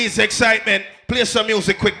Excitement. Play some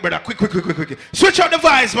music quick, brother. Quick. Switch out the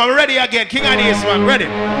vibes, man. We're ready again. King of Days, man. Ready.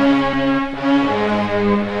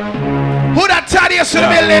 Who that Thaddeus in the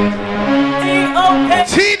building?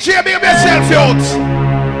 TJ, be yourself, youths.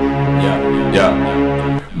 Yeah.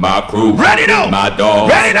 My crew, ready now. My dogs,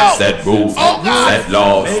 ready now. Set rules, set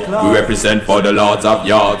laws. We represent for the lords of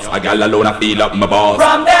yards. I got alone, I feel up my balls.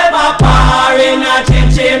 From them a par in a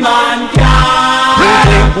chichi man car.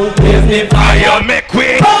 Ready. Give me fire, make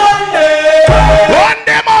way. Run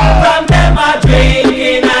them out. From them a drink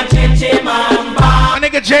in a chichi man bar. My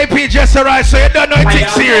nigga JP just arrived, so you don't know it. Take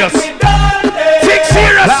serious. Take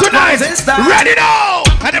serious tonight. Ready now.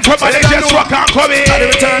 And everybody just rock and come in. The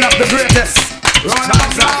return of the greatest.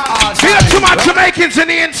 Feel too much Jamaicans in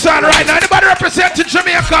the inside right now. Anybody representing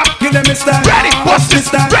Jamaica? Give them a style. Ready, bust this,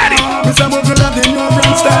 ready. Mr. Muggle love the no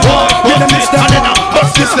brand style. Give them a style.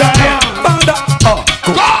 Bust this style. Oh,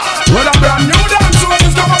 go. Roll a brand new dance, so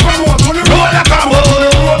it's come up and walk. Roll like a boat.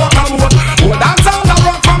 Roll like a boat. Oh, dance on the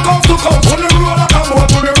rock from coast to coast. Roll like a boat.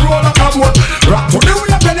 Roll like a boat. Rock to the way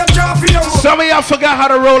up in the jar for you. Some of y'all forgot how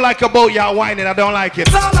to roll like a boat. Y'all whining. I don't like it.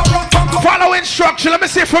 Follow instruction. Let me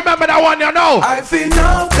see if you remember that one. You know. I've seen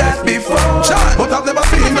enough that before, but I've never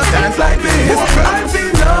seen a dance like this. I've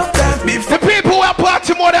seen enough that before. The people who are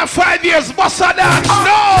party more than 5 years must have dance.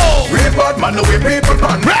 No. We bad man, we people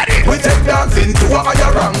man. Ready. We take dancing to a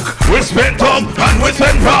higher rank. We spend tongue and we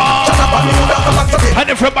spend wrong. And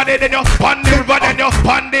everybody then you pan the river, then you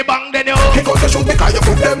pan the bang, then you kick out the shoot because you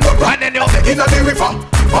put them up. And then you in the river,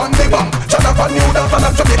 pan the bank.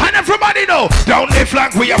 And everybody know down the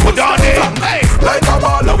flank we are put down the hey. Like a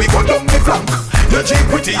baller we go down the flank. You're cheap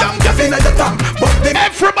pretty young, you're in the tank. But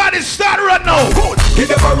everybody start run now. Good, give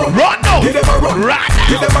them a run. Run now. Give them a run. Right.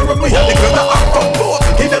 Give them a run. We have the girl that act from both.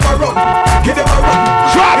 Give them a run. Give them a run.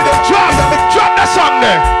 Drop the song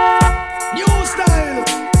there. New style.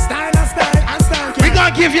 Style. We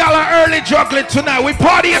gonna give y'all an early juggling tonight. We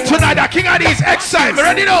partying tonight. The King of These Excitement.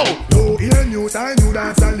 Ready now? New style, new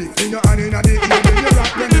dance and lick in your hand in a day.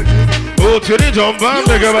 Go to the jump and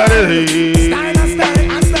think about it.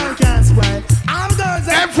 Style can't spoil.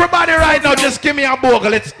 Everybody right now, just give me a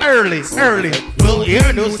bogle. It's early. We'll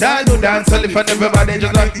hear new style, new dance and lift and everybody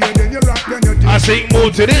just like I sing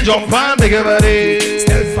move to the jump and think about it.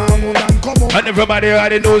 And everybody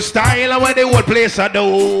already know style and when the whole place I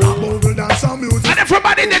do. And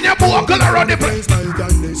everybody then you bogle around the place.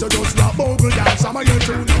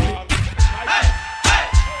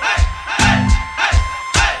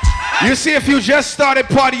 You see, if you just started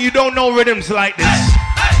party, you don't know rhythms like this.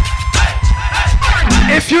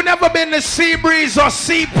 If you never been to Sea Breeze or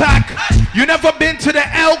Sea Pack, you never been to the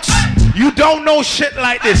Elks, you don't know shit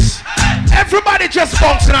like this. Everybody just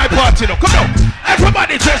bounce in our party now. Come on.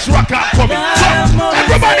 Everybody just rock out for me.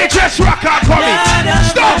 Everybody just rock out for me.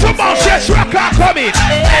 Start to bounce, just rock out for me.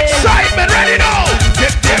 Excitement, ready now.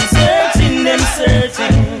 Them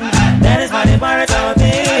searching. That is why they part of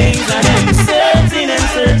things. And them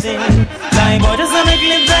searching. Like, boy, just wanna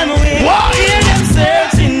give them away. What? Yeah,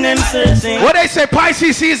 them searching. What they say,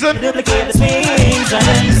 Pisces season? Duplicate the swings. And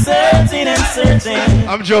them searching.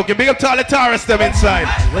 I'm joking. Big up to all the tourists them inside.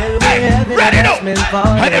 Well, hey, ready now.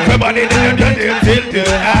 And everybody feeling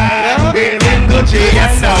Gucci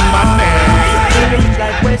and no money.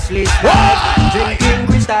 Like Wesley, drinking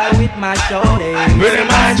crystal with my shorty. With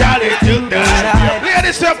my jolly tonight.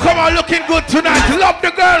 Ladies, them come on looking good tonight. Love the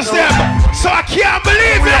girls them. So I can't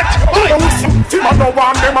believe it. Team I don't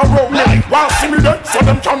want them a roll. While see me dead, so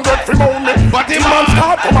them can get free money. But the man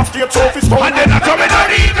start from a state office. And then I come in on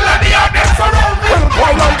the eagle and the out them surround me. Well,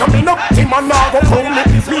 while I'm coming up, team I now go call me.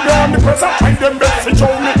 Me down the press, I find them best to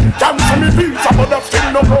show me. Cancel me beats, but that's still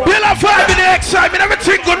no roll. Bill of 5 in the excitement,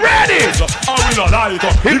 everything good, ready. We don't like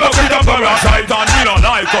it. Hypocrite and parasite and we don't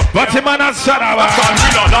like it. But him and Sarava. And we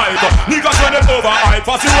don't like it. Niggas when they overhype.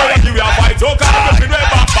 Pass you where you give you a fight. So can't get me way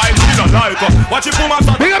back by. We don't like it. Watch it for my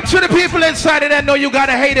son. Big up to the people inside that know you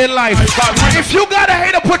gotta hate in life. If you gotta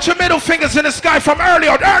hate, put your middle fingers in the sky from early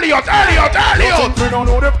out. We don't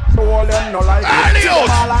know the all them no like early out.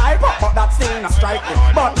 But that still not strike me.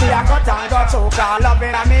 But me I got and got choke all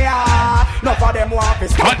loving and me no for them want to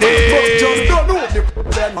stop. But just don't know the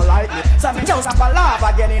them no like me. So me just have a laugh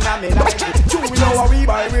again in a me like it. You know how we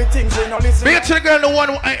buy with things we no listen. Big up to the girl, the one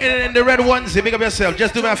in the red onesie. Big up yourself.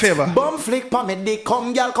 Just do me a favor. Bum flick pa me dick,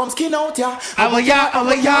 come girl, come skin out ya.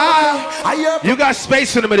 You got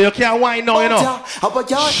space in the middle. You can't whine now, you know.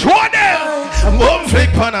 Show them. Boom flick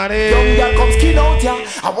pan on it. Young girl come skin out ya.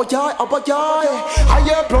 About joy. I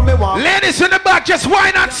hear from me one. Ladies in the back, just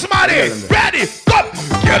wine and smarty. Ready, come.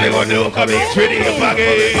 Girl, you want to come in, ready,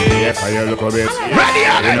 baggy. Ready,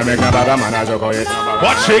 again.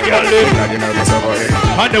 Watch it, girl.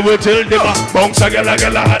 And they will tell them, bounce a girl,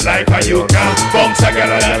 hot like a you can. Bounce a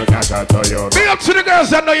girl. Big up to the girls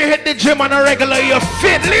that know you hit the gym on a regular, you're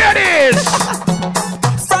fit, ladies.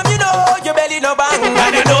 From you know your belly no bang,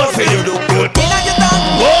 and you know say you look good.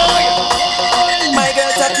 My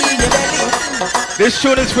girl tacky your belly. This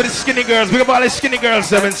tune is for the skinny girls. Big up all the skinny girls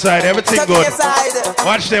them inside. Everything good.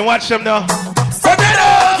 Watch them now. From you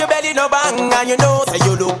know your belly no bang, and you know say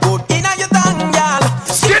you look good. Inna your tongue, y'all.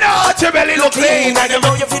 Skin out your belly look clean, and you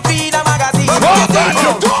know you fit feed a magazine.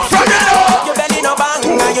 From you know your belly no bang,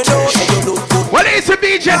 and you know say you look good. Well, it's a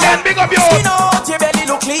BJ then. Big up your. Skin out your belly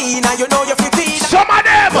look clean, and you know you fit feed. Some of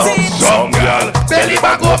them. Some girl belly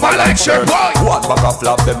back over like shirt boy. One back of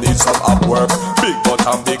flap, them need some up work. Big butt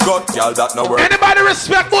and big gut, y'all that no work. Anybody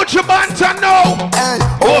respect Butcher Banton? No. Hey,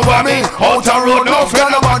 over me. Out and road, no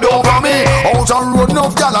fella mad over me. Out and road,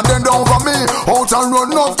 no gal and then down for me. Out and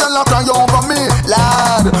road, no gal and cry over me.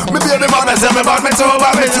 Lad, me baby mother say me bad, me too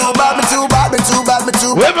bad, me too bad, me too bad, me too bad, me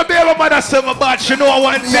too bad. When my baby mother say me bad, she know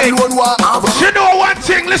one thing. She know one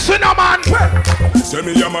thing. Listen, no man. Say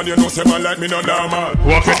me a man, you know, say man like me no normal.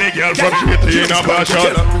 Walking the girl from Shitty in a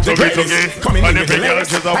passion. So we took it. And every girl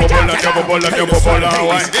just a bubble like a bubble like a bubble and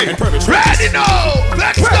wine. Ready now,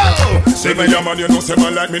 let's go. Say me a man, you know, say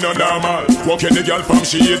man like me no normal. Walking the girl from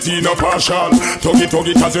Shitty in a partial. Tuggy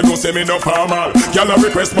cause you know, say me no formal. Girl a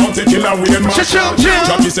request mountain killer we and marshal.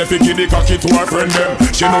 Jackie say fi give the cocky to her friend them.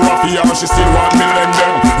 She know what fear, she still want me lend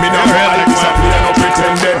them. Me no really disappear, no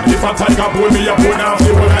pretend them. If a tiger pull me up, pull off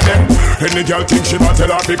the one of them. Any girl think she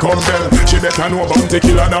battle off become them. She better know bounty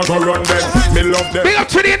killer now go run them. Me love them. Big up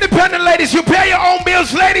to the independent ladies. You pay your own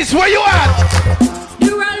bills, ladies. Where you at?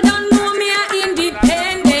 You all don't know me a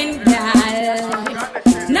independent girl.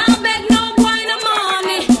 Now beg no boy no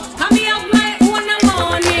money. I me have my own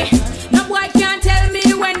money. No boy can't tell me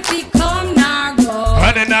when to come now go.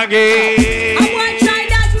 Running again. I want try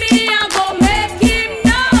that me I go make him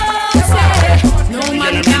know. Say no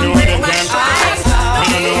man can break my eyes.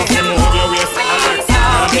 No man can move your waist.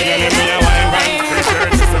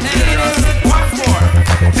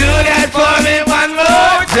 Do that for me one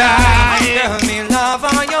more time. Tell me love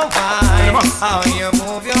on your wine, how you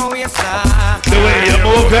move your waistline. The way you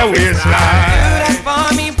move your waistline. Do that for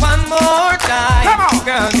me one more time. Come on.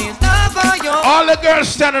 Girl, me love on your All the girls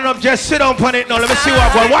standing up, just sit down on it now. Let me see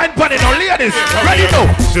what one. Wine on it now, ladies. Ready now.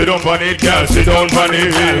 Sit down on it, girl. Sit down on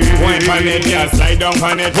it. Wine on it, girl. Slide down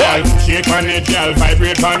on it, girl. Shake on it, girl.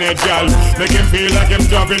 Vibrate on it, girl. Make him feel like him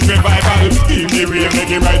jumping revival. Give the wave, make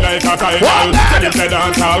him ride like a tidal. Tell him to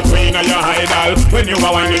dance all queen of your idol. When you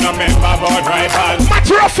are whining a member about rival.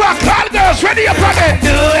 Matter of fact, all girls ready up again.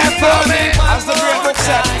 Do that for me. As the great book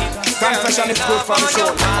said, confession is good for the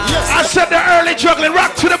soul. Yes. I said the early juggling.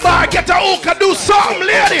 Rock to the bar. Get a hookah. Do something,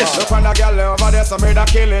 ladies. Look on the girl over there, some me da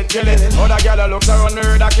kill it, kill it. Other girl looks around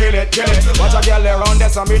her, da kill it, kill it. Watch a girl around there,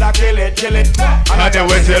 some me da kill it, kill it. And then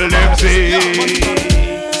we tell them see.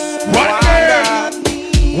 One girl.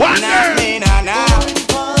 One girl.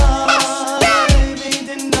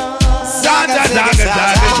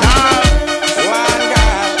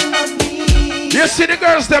 You see the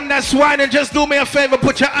girls them that's whining, just do me a favor,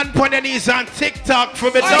 put your hand on your knees on TikTok for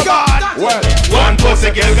me to God. Well, one pussy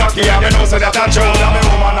girl cocky and you know so that I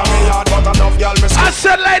I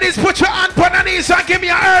said ladies, put your hand on your knees and give me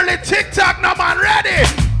an early TikTok now man, ready?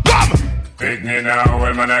 Come! Pick me now,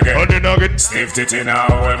 well man again. On the nugget. Stiff titty now,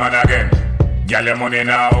 well man again. Girl your money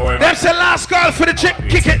now, well man. That's the last call for the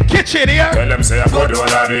kitchen here. Tell them say I go do all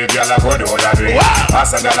I do, girl I go do all I do.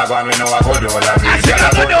 Pass a girl I go and we know I go do all I do. I said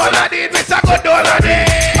I go do all I did, miss I go do all I did.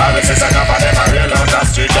 All the sisters up and them a real on the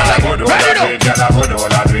street. Girl I go do all I do, girl I go do all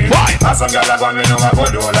I do. Pass a girl I go and we know I go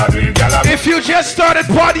do all I do. If you just started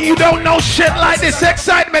party, you don't know shit like this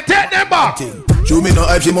excitement. Take them back. You me no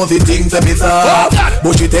hype, she must think to me soft.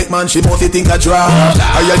 But she take man, she must think a drop.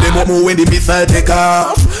 I hear them up move when the missile take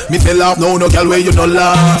off. Me say laugh, no girl where you no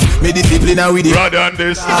laugh. Me discipline her with the brother and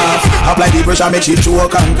this. Apply the pressure, make she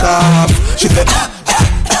choke and cough. She said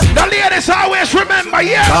the ladies always remember,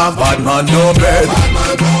 yeah. Bad man no bed.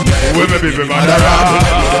 Women be man.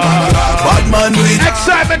 Bad man do it.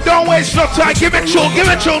 Excitement, don't waste no time. Give it to, give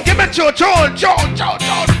it to, give it to. John.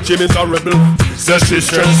 She is a rebel, so she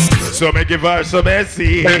stress. So me give her some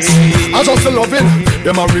messy. I just love it.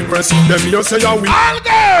 Them a repress. Them you say I win. All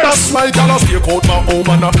girls. That's my girl. I stake out my home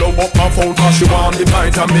and I blow up my phone. Cause she want the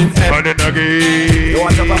vitamin. And then again. You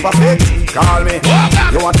want your papa fit? call me.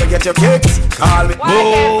 You want to get your kicks? Call me.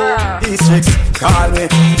 These chicks, call me.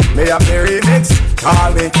 May I play remix?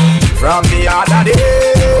 Call me. From the other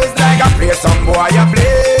days, like I play some boy you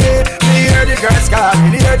play. Me hear the girls call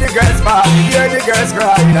me, hear the girls ball, hear the girls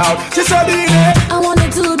crying out. She said, I wanna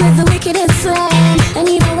do with the wickedest slang. And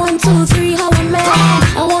even 1, 2, 3, how a man.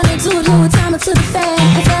 I wanna do the time to the fan.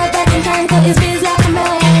 I fell back in time, cut his biz like a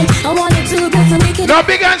man. I wanna do with the wickedest. No,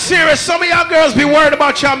 big and serious. Some of y'all girls be worried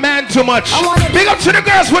about your man too much. Big up to the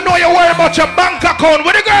girls who know you're worried about your bank account.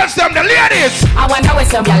 With the girls, them, the ladies. I wonder where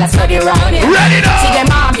some y'all study around here. Ready now. See them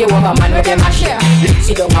argue over man with them a share.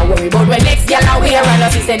 She don't worry about when next y'all are wear.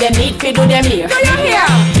 And she say them need to do them here. Do you hear?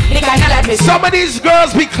 Some of these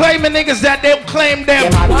girls be claiming niggas that they claim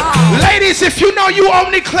them. Ladies, if you know you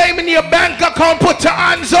only claiming your bank account, put your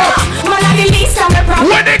hands up. Man, I the least of the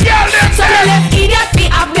problem. When the girl them so the left idiot be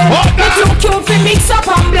up them. Me too cute fi mix up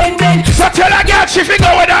and blend. So tell a girl she fi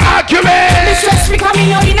go with the argument. The stress fi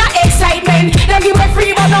coming out in a excitement. Them give me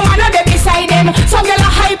free but no man of them beside them. Some girl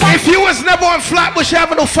a hype. If you was never on Flatbush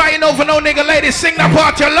Avenue fighting over no nigga, ladies, sing that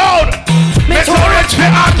part alone. Me too rich fi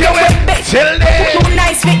argument. Till then. Too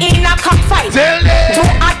nice fi in a cockfight. Till then. Too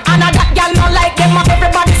hot and a that girl not like them.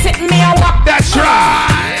 Everybody sitting me a walk. That's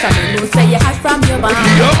right. So you say you hide from your man.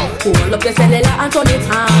 Pull up your cellular and turn it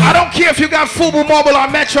on. I don't care if you got Fubu Mobile or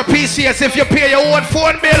Metro PCS. If you pay your own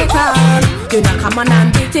phone bill. You know come on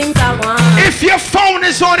and do things I want. If your phone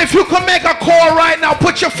is on, if you can make a call right now,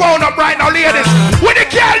 put your phone up right now, ladies. With the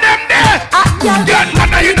girl them there. Girl,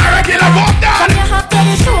 man, you not regular walk down. You have to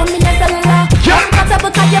show me the cellular. Girl,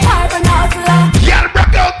 because you're part of hustler. Girl,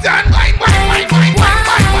 broke out and wine.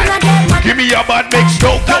 Give me your bad mix,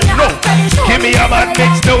 no. Give me your bad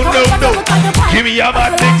mix, no. Give me your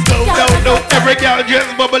bad mix, no. Every girl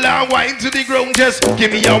just bubble and wine to the ground. Just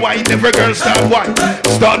give me your wine. Every girl start wine.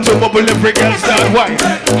 Start to bubble, every girl start wine.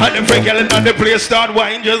 And every girl in the place start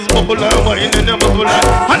wine. Just bubble and wine and then bubble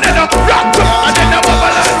and then rock and then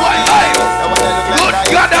bubble and wine. Good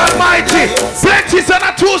God Almighty. Plenty's on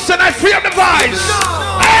a Tuesday night, free of the vibes.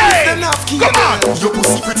 Hey, come on. Your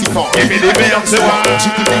pussy pretty far. Give me the Beyonce one.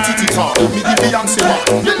 Give me the Beyonce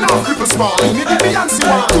one. You know cripple smart. Give me the Beyonce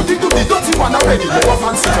one. Do the dirty one already. More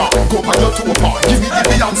fancy car. Go by your two apart. Give me the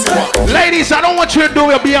Beyonce one. Ladies, I don't want you to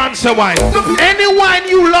do your Beyonce wine. Any wine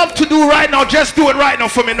you love to do right now, just do it right now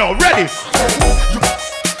for me now. Ready?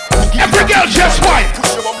 Every girl just wine.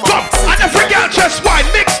 Come. And every girl just wine.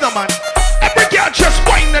 Mix no man. Every girl just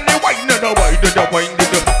wine and they wine and they wine and they wine.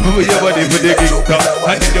 Bubble your body for the king.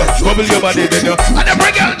 Bubble your body. And every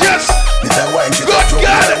girl just. Good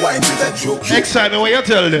God. XSYTMENT, what you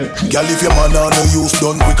tell them? Girl, if your man on no use,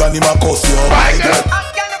 done quick and him a cuss you. My girl.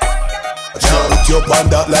 Shout your band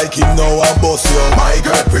that like him now and boss you. My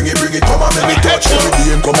girl, bring it, come and let me touch you. Every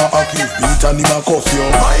day come and accuse, beat and him a cuff you.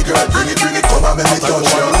 My girl, bring it, come and let me touch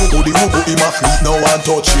you. Put him a fleet now and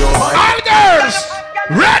touch you. All girls,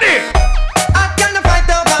 ready? I can't fight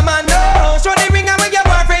over man, no. Show the ring and when your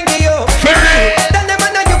boyfriend give you. For real. Tell them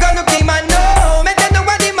man, you gonna look him man, no. Make them know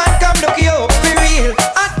when the man come look you. For real.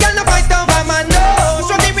 I can't fight over man, no.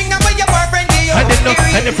 Show the ring and when your boyfriend give you.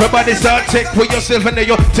 And everybody start take with yourself and then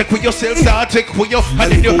you take with yourself, start take with your,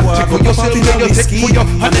 and then you take with yourself, and then you take with your,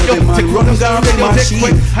 and then you take with yourself, and then you take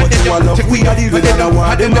with, and then you take with your,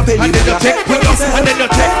 and then you take with your, and then you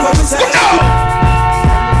take with yourself.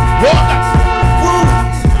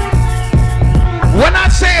 When I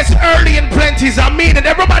say it's early in Plenty's, I mean it.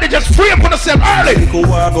 Everybody just free up on yourself early. Go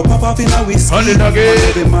pop off in a whiskey.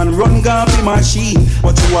 The man run gap in machine.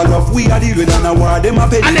 But you all love we are the red and a war them a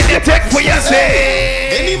penny. And then you take for yourself.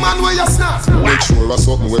 Any man where you snap. Make sure a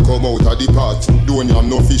something will come out of the pot. Don't you have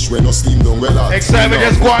no fish when no steam down well out. XSYTMENT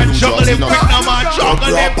just go and juggle him quick now man.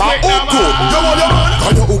 Juggle him quick now man.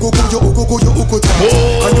 And you uku tight. And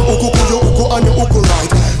you uku and you uku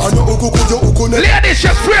right. And you uku. Ladies,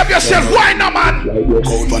 just free up yourself. Why now man?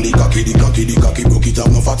 Count on the cocky, broke it up,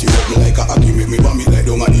 no fatty, rock me like a hockey, make me bomb it like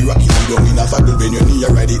down on the rocky, you don't win a saddle, when you knee,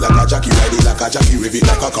 ride it like a jockey, rev it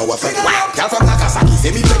like a Kawasaki. Girl from Nagasaki,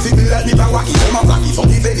 say me flexible like me pan wacky, come and wacky, so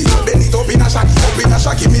me belly, bend it up in a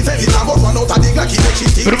shacky, me belly, now go run out of the glacky, make she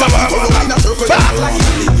stick,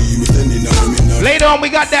 later on, we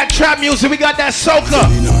got that trap music, we got that soca.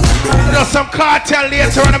 You know, some cartel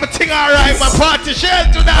later on, everything alright, my party shares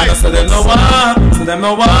tonight. So them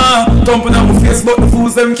no one, thumping on my face, but the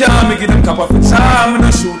fools them can't make them cap off the charm, and I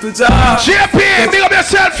shoot the jar. JP, big up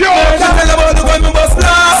yourself, yo. Tell about the one me bust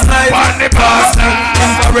last night.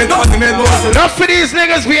 Enough for these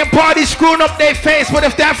niggas being party screwing up their face, but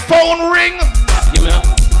if that phone ring,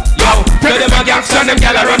 yo, Tell them a gangsta, them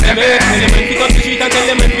gyal a run them head. Tell them when pick up the street and tell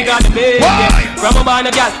them when we got the bed. From a bar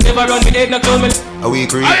no gyal, never run with egg, no clone me. A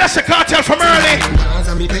week read. Oh, yes, a cartel from early.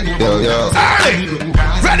 Yo. Early.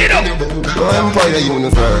 Ready now. Empire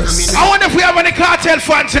Universe. I wonder if we have any cartel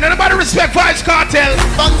fans. And anybody respect Vice Cartel?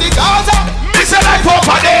 From the Gaza. Miss a life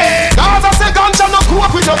over there. Gaza say ganja no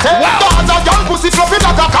cook with your tail. Gaza young pussy fluffy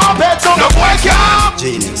like a carpet. So no boy can't.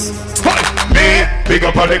 Genius. Me. Big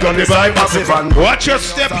up on the gun, the vibe massive fan. Watch your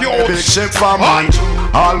step, yo. Big ship for man.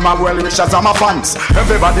 All my well-wishers are my fans.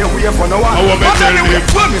 Everybody wait for no one. I want me tell you.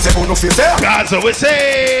 When me say who no fit there. Gaza we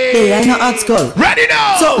say. Hey, I know hot skull. Ready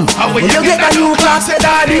now. So, how will you get that new class, the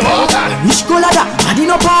daddy? Which color that? Daddy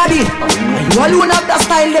no party. You alone have that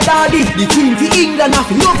style, the daddy. The queen for England,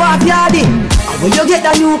 nothing no backyardy. When you get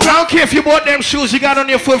that new class. I don't care if you bought them shoes you got on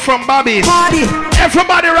your foot from Bobby. Party.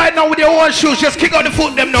 Everybody right now with your own shoes, just kick out the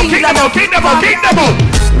foot them now. Kick them out, kick them out, kick them out.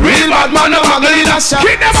 Real bad man, no muggle in a shop.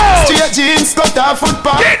 Kick them out. Straight jeans, cut off foot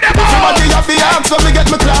pad. Kick them out. Everybody have the arms, so me get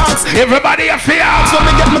my clocks. Everybody have the arms, so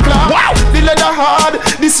me get my clocks. Wow. The leather hard,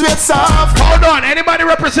 the sweat soft. Hold on, anybody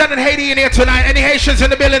representing Haiti in here tonight? Any Haitians in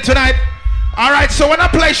the building tonight? Alright, so when I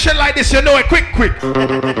play shit like this, you know it. Quick.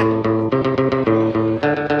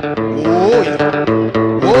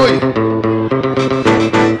 Oi.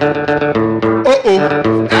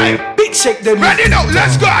 Uh-oh. Hey. Big shake them. Ready now,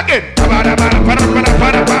 let's go again.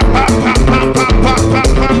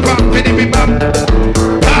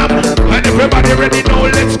 And everybody ready now,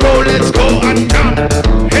 let's go and come.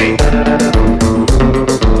 Hey.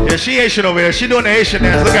 Yeah, she Haitian over here. She doing the Haitian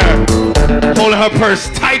dance. Look at her. Holding her purse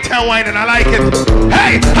tight and whining. I like it.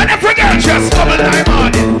 Hey, and every girl just double time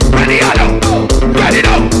on it. Ready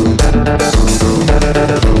now.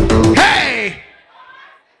 Hey.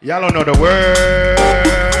 Y'all don't know the words.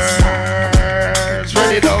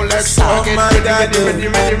 Ready now, let's go. Ready.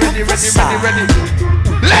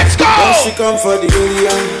 Let's go! She come for the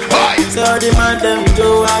area. So the man them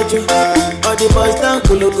do what you. All the boys down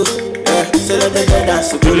kulugu. So let them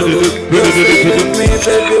dance kulugu.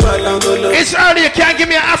 It's early, you can't give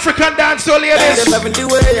me an African dance, so ladies. The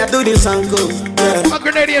way I do this song go. My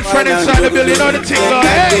Grenadian friend inside the building, you know the thing go.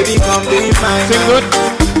 Hey! Sing good.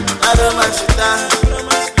 I don't mind shit down.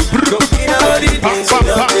 Looking at all the days you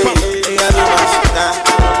don't play. I don't mind shit down.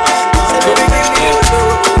 So baby, give me a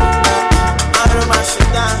look.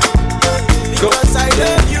 Because I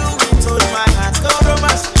love you, it told my heart, go to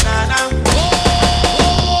my banana.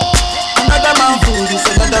 Another man food is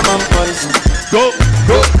another man poison. Go.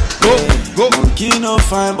 Monkey no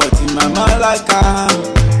fine, but in my mind like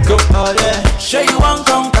go. Oh yeah, sure you want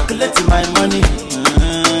come calculate my money.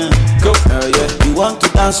 Go. Oh yeah, you want to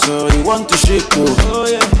dance or you want to shake? Oh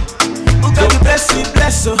yeah. God bless you,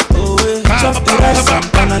 oh yeah. Chop the rice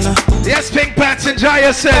and banana. Yes, Pink Pants, enjoy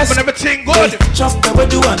yourself and everything good. Chop the way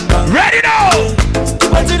you want. Ready now.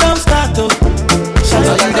 What you don't start to. Shall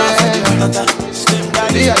I love my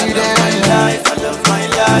life.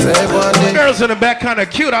 Girls in the back kinda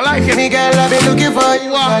cute, I like it. Me girl, I've been looking for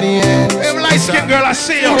you. Wow. Hey, light skin girl, I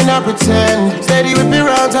see you. Me not pretend. Steady with me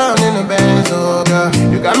round town in the Benz, oh girl.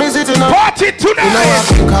 You got me sitting up. Party tonight. You know I've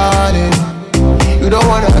been calling. You don't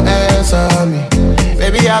wanna answer me.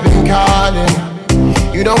 Baby, I've been calling.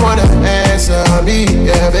 You don't wanna answer me.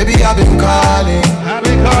 Yeah, baby, I've been calling.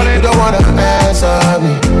 You don't wanna answer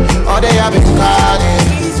me. All day I've been calling.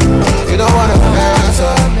 You don't wanna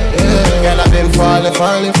answer. Yeah, girl, I've been falling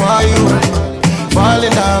for you.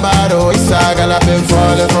 Falling down by the wayside, girl, I've been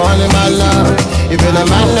falling, my love. You've been a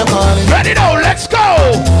man that calling. Ready now, let's go.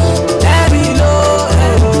 Let me know.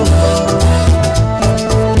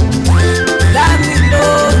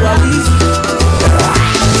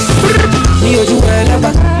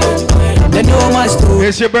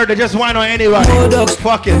 It's your birthday, just wine on anybody.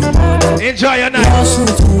 Fuck it. Enjoy your night.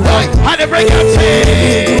 How to break up?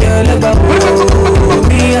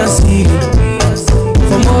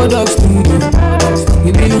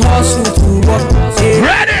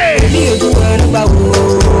 Ready?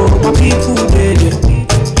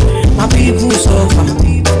 My people suffer.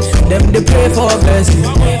 Them they pray for blessing. My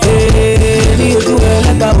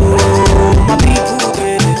people.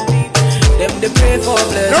 They pray for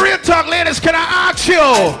blessing. The real talk, ladies, can I ask you?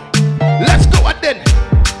 Let's go then.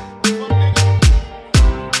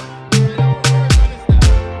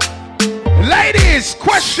 Ladies,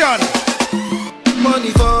 question.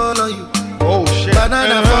 Money fall on you. Oh shit.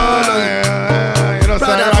 Banana fall on you. You know,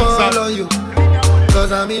 Brother fall on you.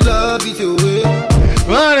 Cause I'm in love with you.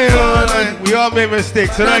 Money. We all make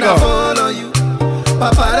mistakes. So there you go. Fall on you.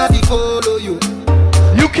 Paparazzi follow you.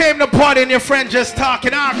 You came to party and your friend just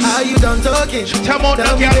talking ox. Are you done talking? Tell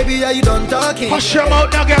me, baby, are you done talking? Hush your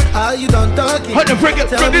mouth now, girl. Are you done talking?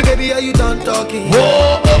 Tell me, baby, are you done talking?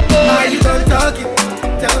 Whoa, are you done talking?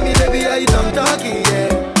 Tell me, baby, are you done talking?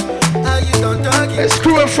 Yeah. Are you done talking? This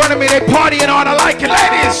crew in front of me, they partying on. I like it,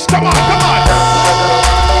 ladies. Come on, come on.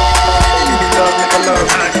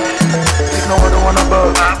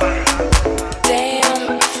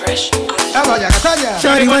 Damn, fresh.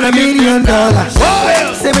 Shawty want $1 million.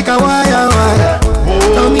 Say make a wire.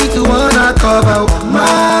 Told me to wanna cover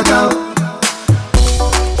my girl.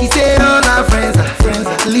 She said all our friends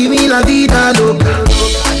leave me la vida loca.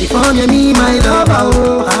 California me my lover.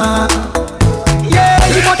 Yeah,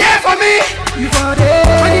 you for there for me. You for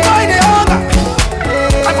there. When you buy the hunger,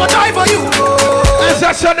 I for die for you.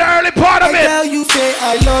 That's on the early part of it. Tell you say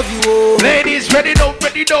I love you. Oh. Ladies, ready though.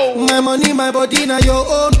 My money, my body, now your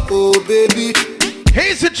own. Oh baby.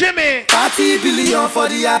 Here's a Jimmy. 30 billion for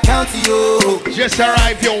the account, yo. Just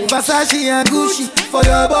arrived, yo. Versace and Gucci for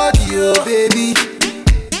your body, yo, baby.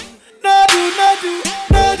 No do,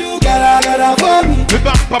 gotta for me.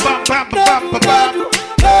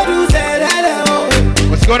 No do, say hello.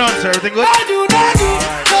 What's going on, sir? Everything good? No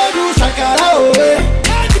do, shakara, oh.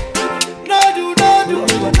 No do,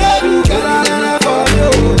 gotta for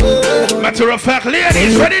you. Matter of fact,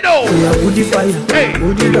 ladies, ready though. Hey,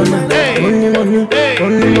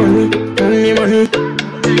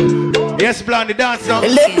 yes, Blondie, dance now.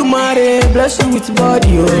 Let the money bless you with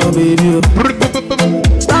body, oh baby.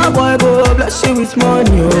 Star boy go bless you with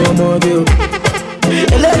money, oh my girl.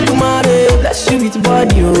 Let the money bless you with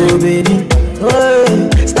body, oh baby.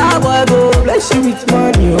 Star boy go bless you with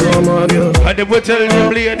money, oh my girl. And they will tell you,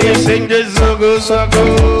 ladies, sing this sucker. Suck,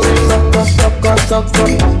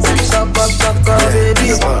 baby.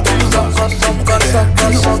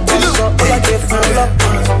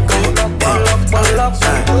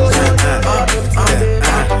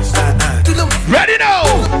 Ready now,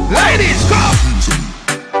 ladies, come.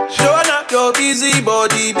 Joanna, your busy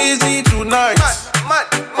body, busy tonight.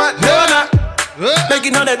 Joanna,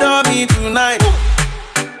 making all the dummy tonight.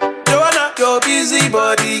 Joanna, your busy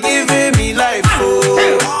body, giving me life.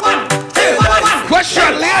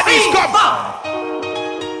 Question, ladies, come.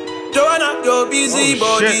 Joanna, your busy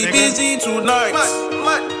body, shit, busy tonight.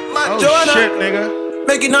 Joanna, shit, nigga.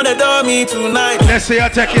 Making all the dummy tonight. Let's see, I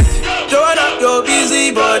take it. Joanna, your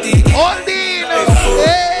busy body. All the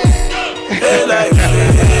hey, life.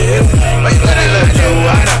 Why you do me like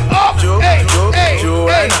Joanna?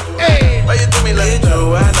 Joanna. Why you do me like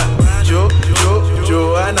Joanna?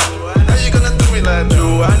 Joanna. How you gonna do me like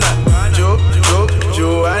Joanna?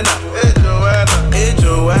 Joanna. Hey,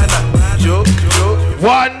 Joanna.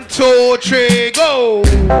 1, 2, 3, go.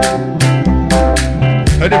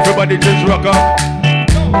 And everybody just rock up.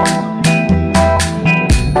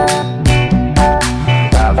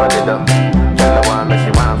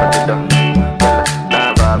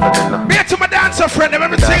 Me to my dancer friend,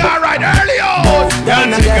 everything alright early on.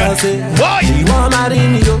 She want marry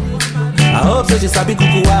me, yo. I hope so she sabi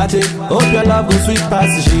kuku wate. Hope your love go sweet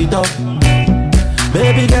past the sheet up.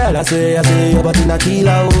 Baby girl, I say your body na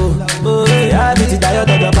killer, oh. Oh, yeah, I beat it diet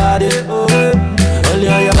of your body, oh. Only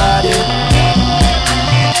on your body.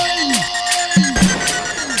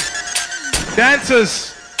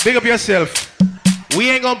 Dancers, big up yourself. We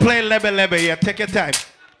ain't gonna play lebe here. Take your time.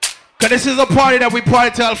 Cause this is a party that we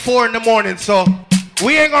party till 4 in the morning, so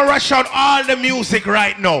we ain't gonna rush out all the music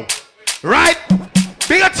right now. Right?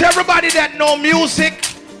 Big up to everybody that know music.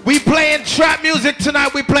 We playing trap music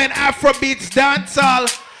tonight. We playing Afrobeats, dancehall.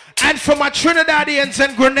 And for my Trinidadians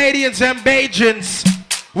and Grenadians and Bajans,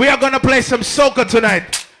 we are gonna play some soca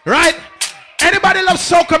tonight. Right? Anybody love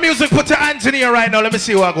soca music? Put your hands in here right now. Let me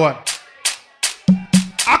see what I want.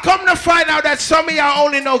 I come to find out that some of y'all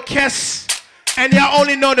only know Kes and y'all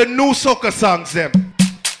only know the new soca songs them.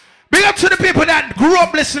 Big up to the people that grew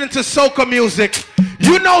up listening to soca music.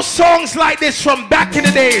 You know songs like this from back in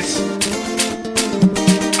the days.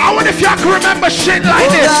 I wonder if y'all can remember shit like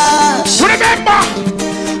this. Gosh. Remember?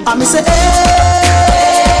 I'm say,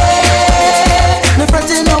 me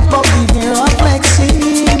fretting up but we here I'm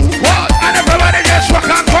flexing. What? And everybody just rock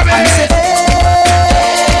and come in.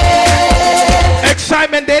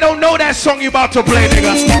 Excitement, they don't know that song you about to play,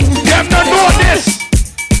 nigga. Them don't know this.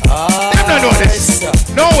 Them don't know this.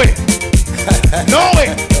 No way. No way.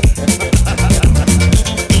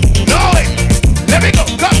 No way. Let me go.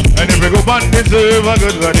 Come. And every good man deserve a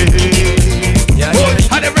good body.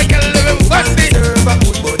 And every girl live in body.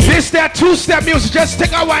 This that two-step music. Just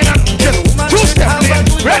take a wine and just two-step.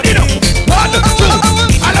 Ready now. 1, 2.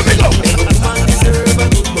 And let me go.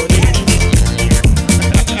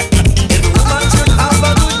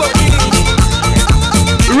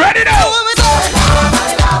 Ready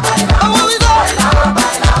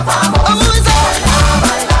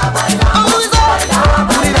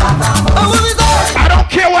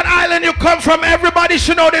from everybody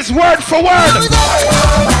should know this word for word.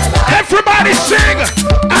 Everybody sing.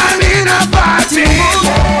 I'm in a party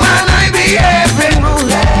and I be having.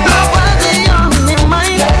 Nobody on me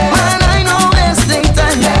mind when I know wasting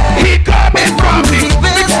time. He coming from me.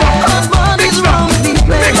 Mix up. Mix up.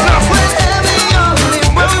 Mix up. Whenever you're on me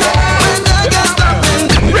mind, when I get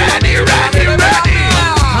stopping. Ready, ready, ready.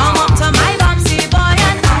 Come up to my bouncy boy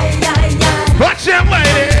and I. Watch him,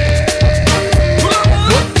 lady.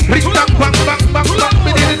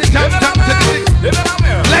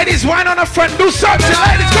 Ladies, wine on the front, do something,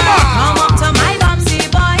 ladies, come on. Come up to my bouncy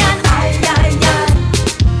boy and I.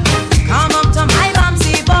 Come up to my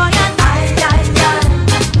bouncy boy and I.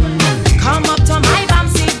 Come up to my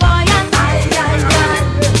bouncy boy and I.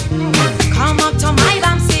 Come up to my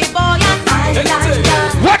bouncy boy and I.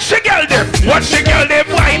 Watch the girl them, watch the girl them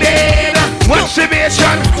whining. Watch the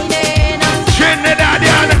mission,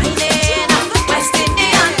 Trinidadian. West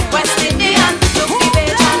Indian, West Indian,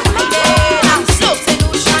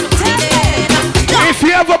 If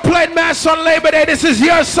you ever played Mass on Labor Day, this is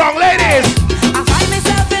your song, ladies. I find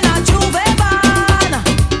myself in a Juve van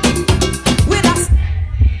with a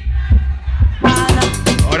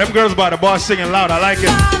Oh, them girls by the bar singing loud, I like it.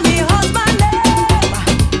 me husband name.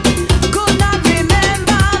 Could not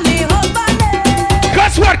remember me husband name.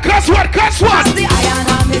 Cuss what, cuss what, cuss what? The iron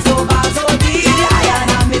arm is over, so deep. The iron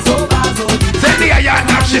arm is over, so deep. Say the iron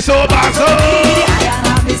arm, she's so bad, so. The iron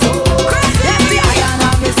arm is over. Yes, the iron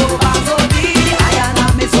arm is over, so deep. The iron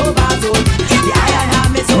arm is over, so deep. The iron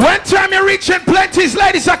arm is over. When time you're reaching plenties,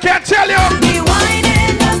 ladies, I can't tell you. The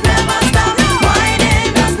whining does never stop.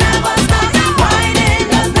 Whining does never stop. Whining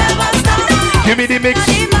does never stop. Give me the mix,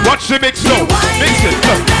 watch the mix slow. Mix it,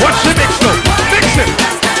 watch the mix slow. Mix it.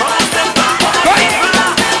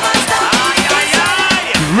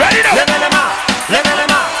 Ready now.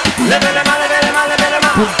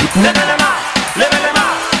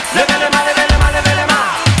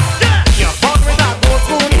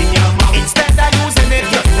 Instead of using it,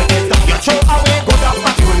 you throw away good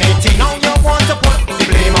opportunity. Now you want to put the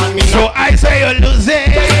blame on me. So I say you're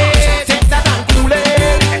losing. Take that and cool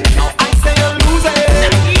it. Now I say you're losing.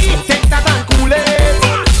 Take that and cool it.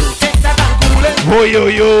 Take that and cool it. Oh, yo,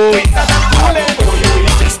 yo. Take that and cool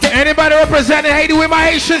it. Anybody representing Haiti with my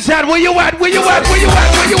Haitians hat? Where you at? Where you at? Where you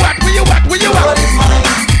at? Where you at? Where you at? Where you at?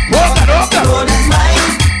 Hold on, hold on.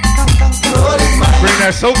 Bring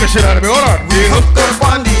that soca shit out of me. Hold on. Hooked up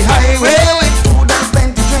on the highway with food and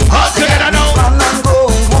plenty drink. All together now. Fun and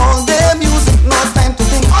going all day music, no time to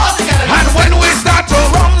think. All together. And when we start to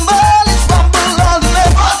rumble, it's rumble all the way.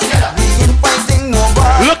 All together. We ain't fighting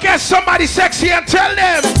nobody. look at somebody sexy and tell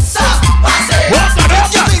them. Hold on,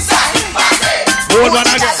 hold on. Hold on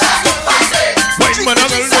again. Wait, man,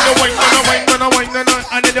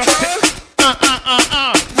 and then just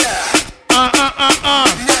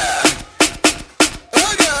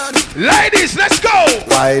ladies, let's go.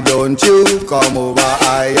 Why don't you come over?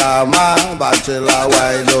 I am a bachelor.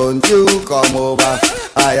 Why don't you come over?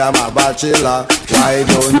 I am a bachelor. Why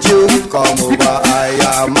don't you come over? I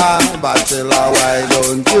am a bachelor. Why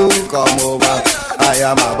don't you come over? I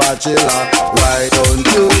am a bachelor. Why don't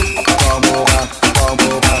you come over? Come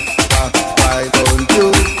over. Why don't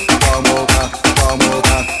you come over? Come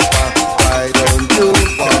over. Why don't you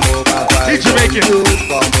come over? Why don't you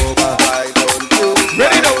come over? Why don't you?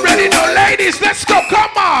 Ready now, ladies, let's go,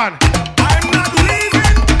 come on. I'm not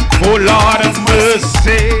leaving. Oh, Lord of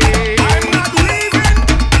mercy. I'm not leaving.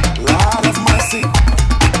 Lord of mercy.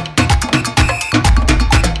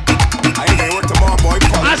 I ain't gonna work tomorrow, boy.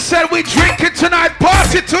 I said we drinking tonight,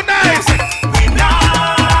 party tonight. We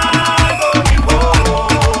not going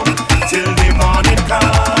home till the morning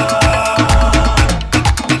come,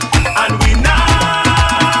 and we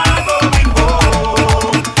not going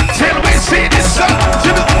home till we see the sun.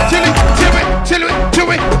 Till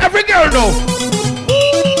we. Every girl know.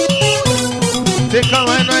 Take a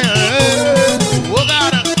line, oh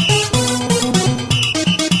God.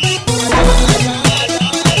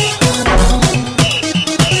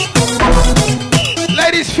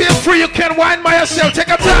 Ladies, feel free. You can wine by yourself. Take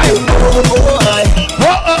a time.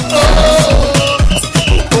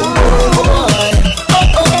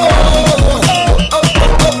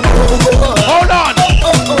 Hold on.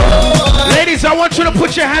 Ladies, I want you to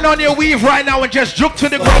put your hand on your weave right now and just juke to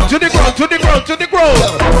the ground, to the ground, to the ground, to the ground.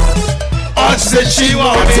 I said she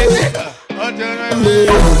wanted.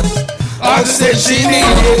 I said she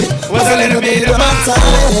needed. Was a little bit of my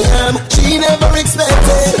time. She never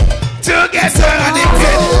expected to get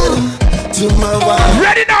addicted to my wife.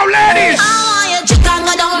 Ready now, ladies. I want you to go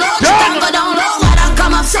down low, go down low. Why don't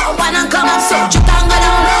come up so, why don't come up so? You can go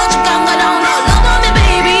down low, you can go down low. Love on me,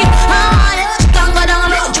 baby. I want you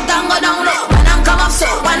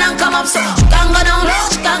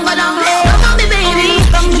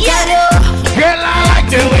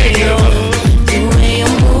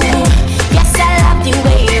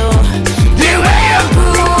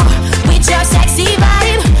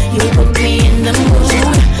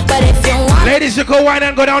go wine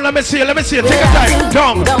and go down. Let me see you. Take your time.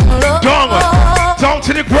 Down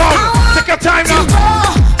to the ground. Take your time now.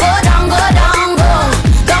 Go down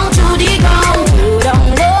to the ground. Go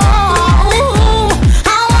down low.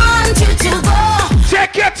 I want you to go.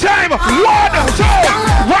 Take your time. 1, 2,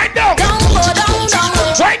 right down.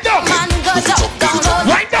 Right down.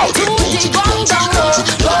 Right down. To the ground, down low.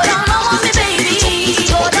 Go down low on me, baby.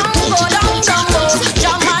 Go down low.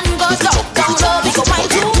 Jump and go down low. Because wine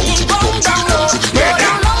to the ground, down low. Go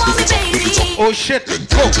down low on me, baby. Oh shit.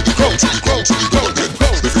 Go.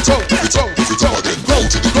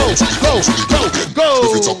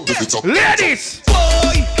 Ladies.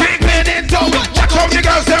 Keep it down. Watch out the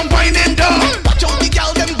girls them whining down. Watch out the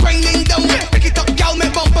girl them grinding down. Pick it up, girl,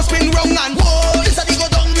 make bumper spin round and whoa. This a the go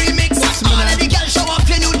down remix. All of the girl show off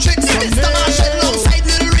your new tricks. Mr. Marshall alongside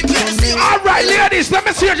Little Rick. Alright, ladies, let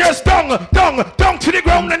me see you just down to the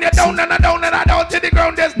ground, and you're down to the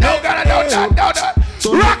ground. There's no gonna down.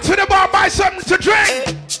 Rock to the bar, buy something to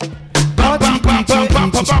drink.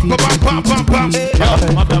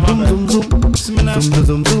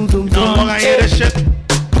 I hear this shit.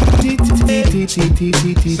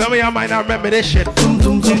 Some of y'all might not remember this shit.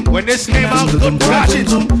 When this came out, good watch it.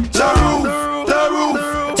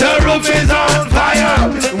 The roof is on fire.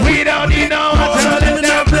 We don't need no one telling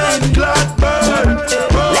them.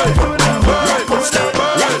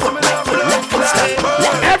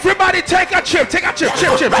 Everybody take a chip. Take a chip.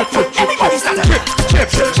 Take a chip.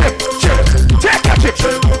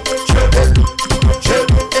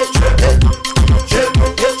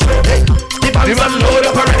 The man load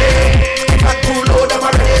up already. Load up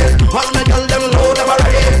already. What my girl them load up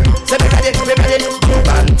already. Say be ready.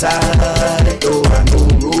 Banta, don't want no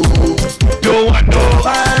room. Don't want no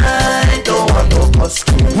fine. Don't want no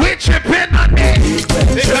costume. We tripping on it.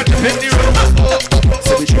 They got to fit the room.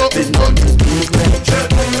 So we tripping on it.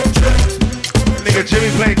 Nigga Jimmy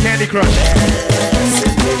playing Candy Crush.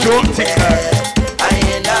 Joke TikTok. I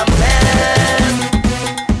ain't a man.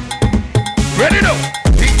 Ready now.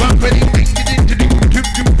 Big bang ready.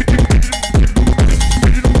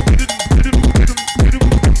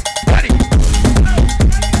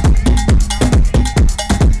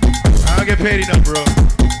 I'll get paid enough, bro.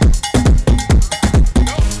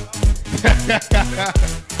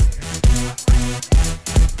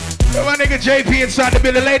 Come on, nigga JP inside the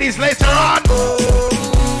building. Ladies, later on.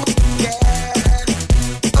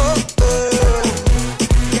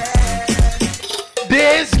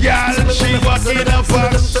 This girl, she walking up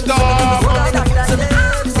a storm.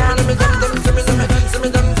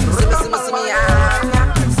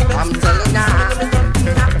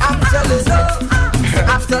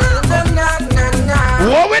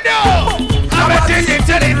 What we do? I'm a ticket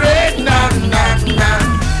to the red.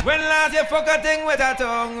 When last you fuck a thing with a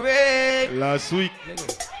tongue ring? Last week.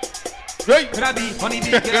 Right. Could I be honey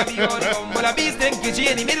bee, could I be all but I be stinky, she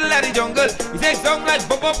in the middle of the jungle. He sings song like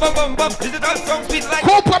bum bum bum bum bum. Digital song speed like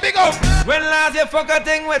Cooper, big up. When last you fuck a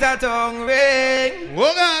thing with a tongue ring?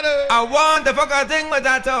 I want to fuck a thing with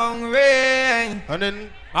a tongue ring. And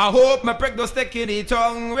then I hope my prick don't stick in the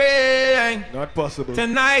tongue ring. Not possible.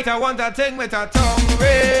 Tonight I want a thing with a tongue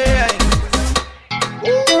ring.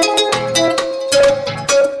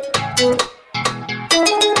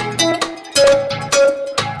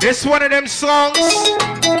 This one of them songs,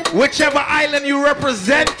 whichever island you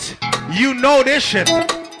represent, you know this shit.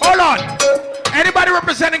 Hold on. Anybody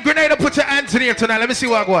representing Grenada, put your hands in here tonight. Let me see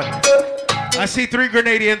what I got. I see 3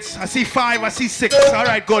 Grenadians. I see 5. I see 6. All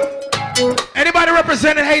right, good. Anybody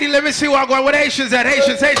representing Haiti? Let me see what I got. What Haitians at?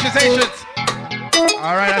 Haitians.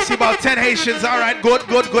 All right, I see about 10 Haitians. All right, good.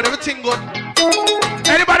 Everything good.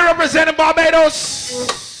 Anybody representing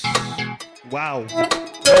Barbados? Wow.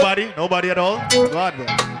 Nobody at all? God, man.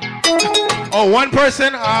 Oh, one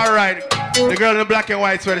person? All right. The girl in the black and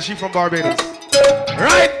white sweater, she from Barbados.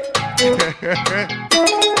 Right?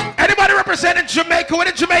 Anybody representing Jamaica? What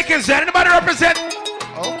the Jamaicans at? Anybody represent?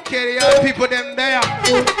 Okay, the young people them there.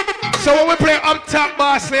 So when we play Up Top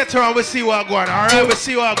Boss later on, we'll see what going on. All right, we'll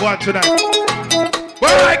see what going tonight.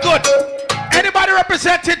 All right, good. Anybody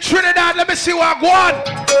representing Trinidad? Let me see what going on.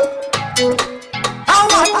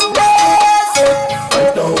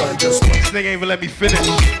 This nigga ain't even let me finish.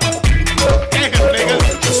 Damn, nigga.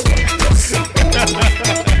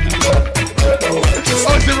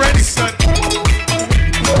 Oh, is it ready, son?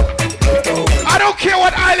 I don't care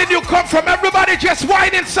what island you come from. Everybody just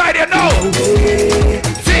whine inside you know.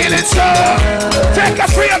 Feel it, sir. Take a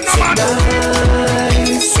free up, no man.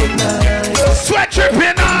 Sweat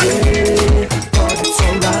dripping on.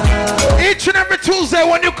 Each and every Tuesday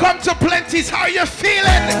when you come to Plenty's, how you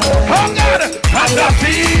feeling? Oh God, I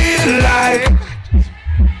feel like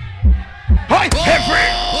Hi, every.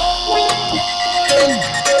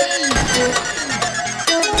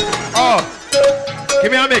 Oh,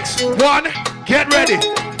 give me a mix. 1, get ready.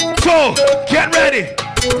 2, get ready.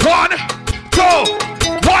 1, 2,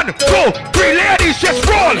 1, 2, 3. Ladies, just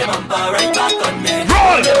roll. Roll.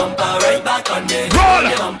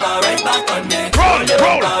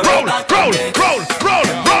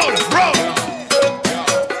 Roll.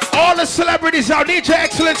 All the celebrities out, DJ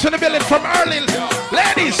Excellence in the building from early.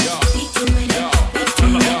 Ladies.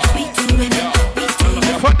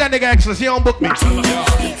 Fuck that nigga Excellence, he don't book me.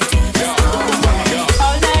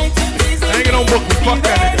 Nigga don't book me, fuck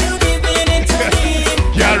that nigga.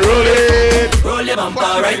 Yeah, roll it. Roll your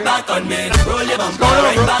bumper right back on me. Roll your bumper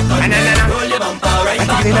right back on me. Roll your bumper right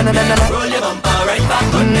back on me. Roll your bumper right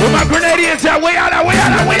back on me. With my Grenadians, yeah, way out.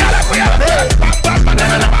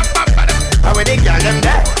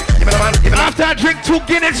 After I drink 2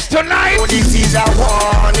 Guinness tonight. Oh, this is a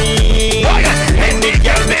warning. Oh, yeah. And the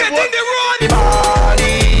girl me get in the road.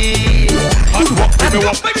 Body. Baby,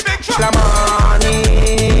 make the money.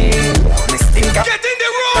 Get in the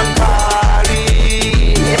room.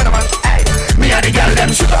 Me and the girl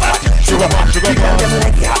them sugar pot. The girl them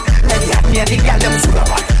leg hot. Me and the girl them sugar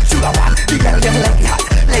pot. The girl them leg hot.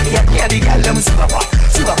 Me and the girl them sugar pot.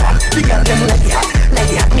 The girl them leg hot.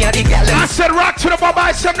 Me and the girl them. I said rock to the bar,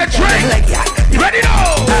 buy some to drink. You ready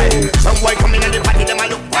now? Some boy coming in the party, them a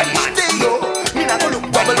look one man. Me not go look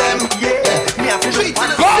double them. Yeah, me a feel look one.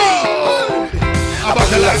 Go! About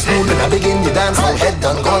the last moon when I begin the dance, my head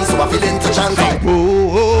done gone, so I feel into chant. And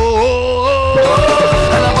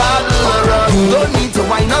a bottle of rum. You don't need to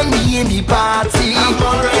wine on me in the party. I'm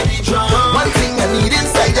already drunk. One thing I need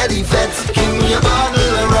inside of the fence. Give me a bottle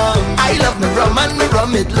of rum. I love me rum and me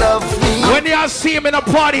rum it love me. When y'all see him in a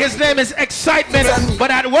party, his name is Excitement.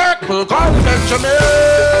 But at work, we'll call him Benjamin.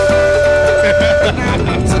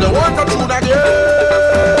 So the work up through that year.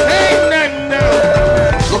 Hey, no.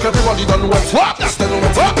 Look, everybody done wet. Stand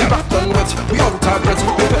wet. We back done wet. We out of breath.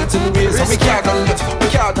 We belt in the ways. So we can't done yet. We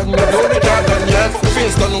can't done yet. No, we can't done yet.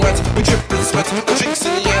 Face done wet. We dripping sweat. The drinks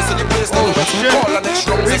in the air. So the place done wet. All of the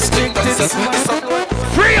strong. Restricted.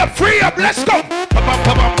 Free up. Let's go.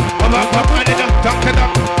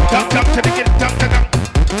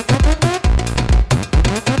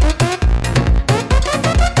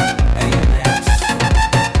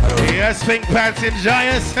 Yes, Pink Pants in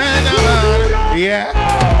Giants. Yeah.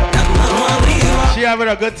 She having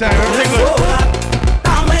a good time. Everything good.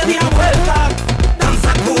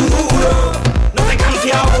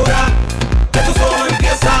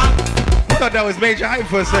 I thought that was Major Hype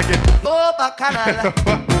for a second. Oh, bacchanal.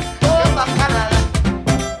 Oh, bacchanal.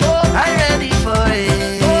 Oh, I'm ready for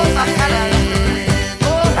it. Oh, bacchanal.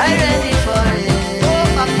 Oh, I'm ready for it. Oh,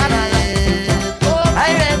 bacchanal. Oh,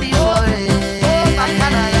 I'm ready for it. Oh,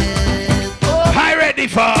 bacchanal. Hi, ready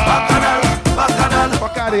for bacchanal.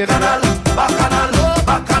 Fuck out of here. Bacchanal.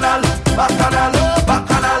 Bacchanal. Bacchanal.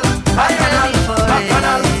 I'm ready for it.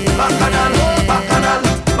 Bacchanal.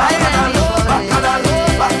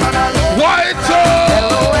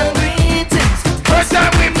 Hello and greetings. First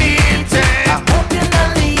time we meet. I hope you're not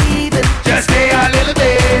leaving. Just stay a little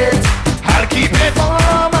bit. I'll keep it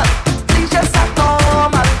formal. Please just act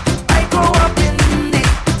normal. I grew up in the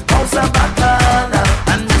house of Bacchanal,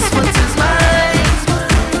 and this foot is mine.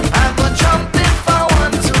 I go jump if I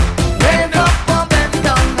want to. Bend up or bend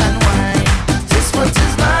down and whine. This foot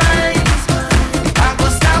is mine. I go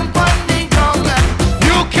stamp on the ground and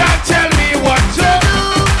you can't tell me what to do.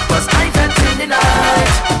 'Cause I felt in the night.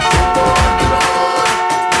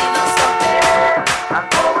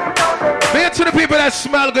 To the people that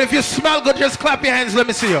smell good. If you smell good, just clap your hands. Let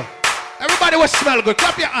me see you. Everybody will smell good.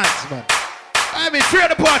 Clap your hands, man. I mean, free of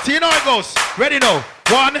the party. You know how it goes. Ready now.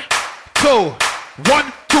 1, 2,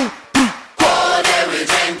 1, 2, 3. All day we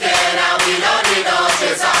drinking and we don't need no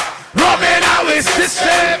chaser. Rubbing our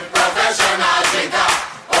system. Professional drinker.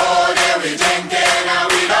 All day we drinking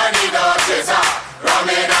and we don't need no chaser.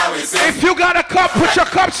 Rubbing our system. If you got a cup, put your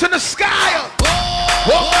cups in the sky.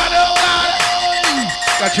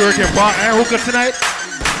 Got your hurricane bar and hookah tonight.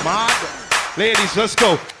 Mad. Ladies, let's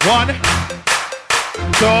go. 1,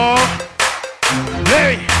 2,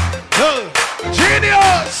 3.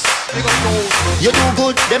 Genius. You do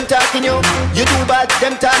good, them talking you. You do bad,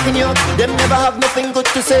 them talking you. Them never have nothing good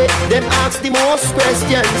to say. Them ask the most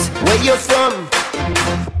questions. Where you from?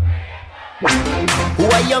 Who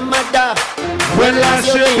are your mother? When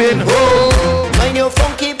last you been home? Mind your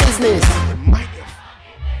funky business.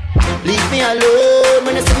 Leave me alone,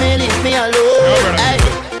 when you see me, leave me alone. Hey,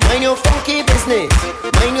 mind your funky business.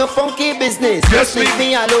 Mind your funky business. Just leave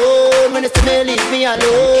me alone, when you see me, leave me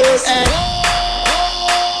alone. Hey.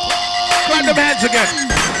 clap them hands again.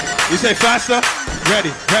 You say faster.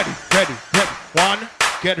 Ready. One,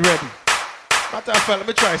 get ready. Matter of fact, let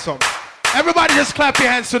me try something. Everybody just clap your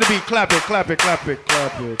hands to the beat. Clap it.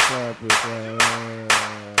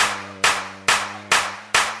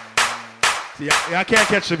 See, I can't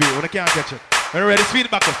catch the beat. I can't catch it. Ready? Speed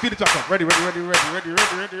it back up. Ready.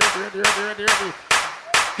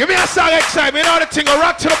 Give me a song, Excitement. You know the thing. A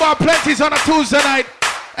rock to the bar. Plenty's on a Tuesday night.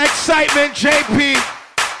 Excitement, JP,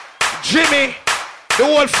 Jimmy. The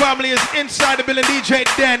whole family is inside the building. DJ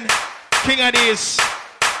Den, King of These.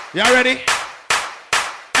 Y'all ready?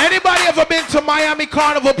 Anybody ever been to Miami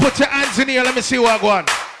Carnival? Put your hands in here. Let me see what I go on.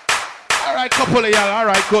 All right, couple of y'all. All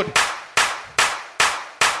right, good.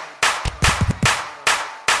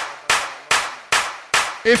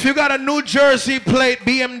 If you got a New Jersey plate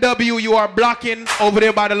BMW, you are blocking over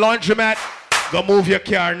there by the laundromat. Go move your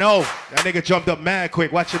car. No, that nigga jumped up mad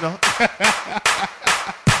quick. Watch it now.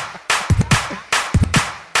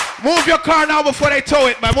 Move your car now before they tow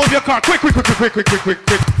it, man. Move your car. Quick. Go!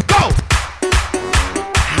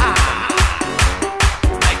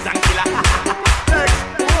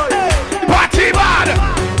 Party bad!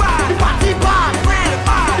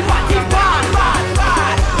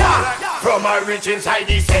 From a rich inside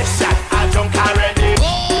the session, I jump already.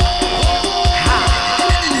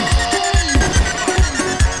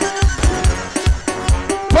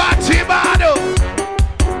 Party bad!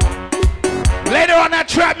 Later on that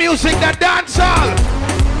trap music, that dance hall.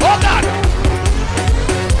 Oh God!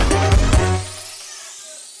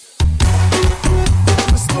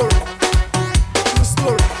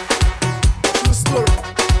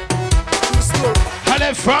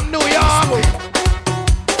 Hello from New York.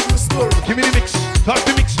 Give me the mix. Talk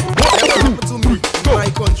the mix. To me, my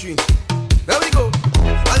country. There we go.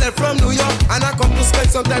 I left from New York and I come to spend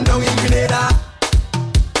some time down in Grenada.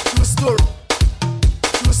 True story.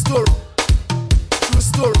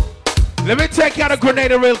 Let me take out a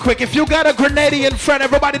grenade real quick. If you got a grenade in front,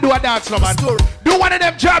 everybody do a dance, no man. Do one of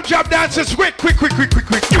them job dances. Quick.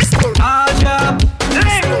 All job.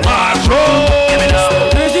 Macho.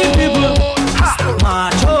 Crazy people.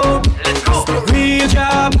 Macho. Let's go. Real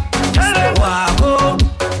job. Wacko.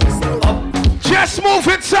 Just move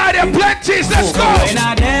inside there, plenties. Let's go. When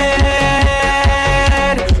I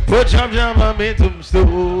dead. Put job momentum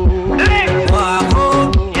stool.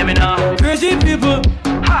 Wacko. Hear me now. Crazy people.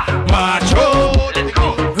 Macho. Let's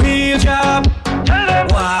go. Real job.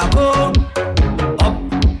 Wacko. Up,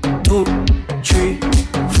 2, 3,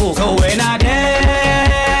 4. So when I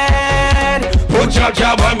dead, put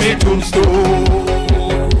job on me tombstone.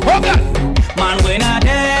 Oh God. Man, when I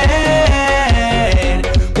dead,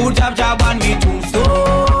 put job on me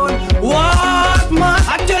tombstone. What man?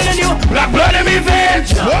 I'm telling you, black blood in me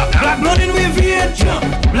veins. Black blood in we vein.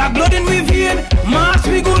 Black blood in we vein. Mass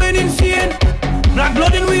we going insane. Black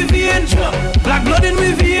blood in we vein. Black blood in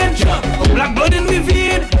we vein. Black blood in we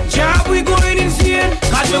vein. Job we going insane.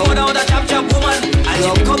 Cause you want out a chap woman, and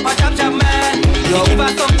you pick up a chap man. You give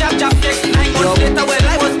us some chap sex. 9 months later when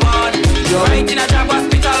I was born, right in a job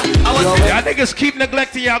hospital. Y'all niggas keep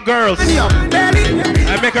neglecting your girls.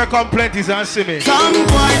 I make her come plenties and see me. Some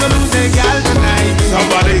boy don't lose a girl tonight.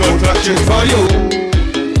 Somebody go touch it for you.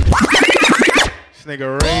 This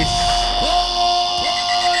nigga race.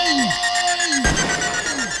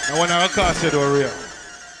 I want to cast it over here.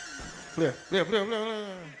 Clear.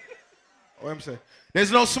 What I'm saying?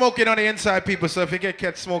 There's no smoking on the inside, people, so if you get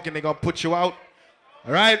catch smoking, they're going to put you out.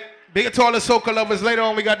 All right? Big to all the soca lovers. Later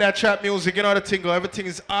on, we got that trap music. You know the tingle. Everything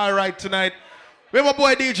is all right tonight. We have my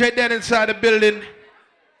boy DJ Den inside the building.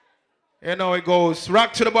 You know it goes.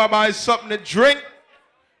 Rock to the bar, buy something to drink.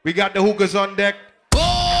 We got the hookahs on deck.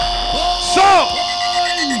 So,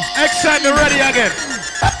 excitement ready again.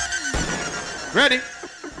 Ready?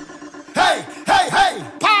 Hey,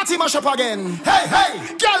 party mash up again. Hey,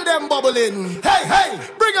 girl them bubbling. Hey,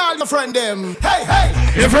 bring all your friend them. Hey,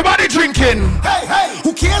 everybody drinking. Hey,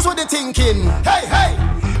 who cares what they thinking? Hey,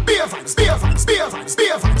 beer fans.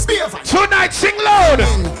 Tonight sing loud.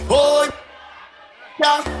 Oh,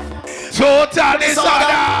 yeah. Total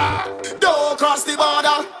disorder. Don't cross the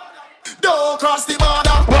border.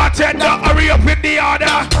 Bartender, hurry up with the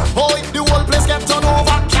order. Oh, the whole place kept on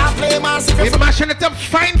over. Can't play massive. We're mashing it up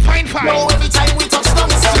fine. No, every time we touch them,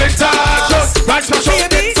 Splinter, just right to show.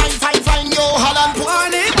 Fine, yo, Holland, put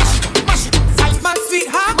on it. Mash it, fine, my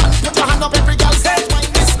sweetheart. Put your hand up, every girl's head.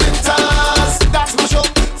 Splinters, that's my show.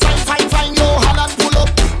 Fine, yo, Holland, pull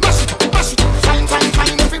up. Mash it, fine,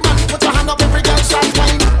 every man. Put your hand up, every girl's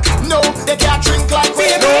fine. No, they can't drink like we.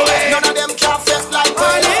 None of them can't fest like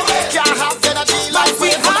we. Can't have energy like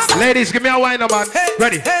we. Ladies, give me a wine, man.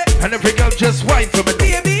 Ready? And every girl just wine for me.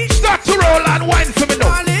 Baby, stop. Start to roll and wine for me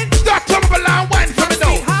now. Start to roll and wine for me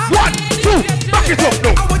now. 1, 2, back it up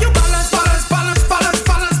now. I want you balance, balance, balance, balance,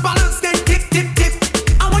 balance, balance, then tip, tip, tip.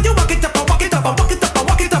 I want you walk it up, walk it up, walk it up,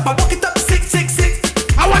 walk it up, walk it up, 6, 6,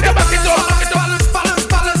 6. I want you back it up, balance, balance,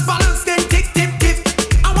 balance, balance, then tip, tip, tip.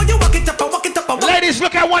 I want you walk it up, walk it up, walk it up. Ladies,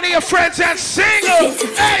 look at one of your friends and sing.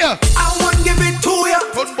 Hey, I want give it to ya.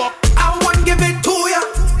 I want give it to ya.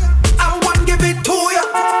 I want give it to ya.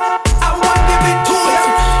 I want give it to ya.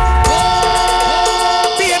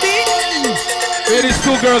 Baby. Hey, these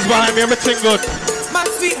 2 girls behind me, everything good. My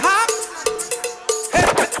sweetheart.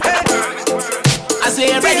 I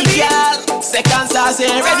say ready, girl. Seconds, I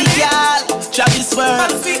say ready, girl. Travis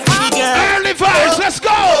World, girl. Early vibes, let's go.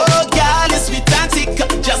 Oh, girl, it's sweet and thick,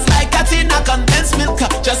 just like that in a condensed milk,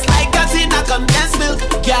 just like that in a condensed milk.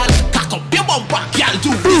 Girl, cock up your bumper, girl,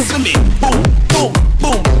 do this for me. Boom, boom,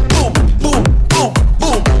 boom, boom, boom, boom,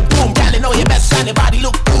 boom, boom. Girl, you know your best and your body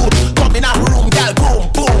look good. Come in a room, girl,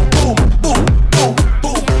 boom, boom, boom, boom, boom,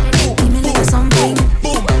 boom, boom, boom,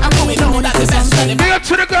 boom. I'm going on that the best and big up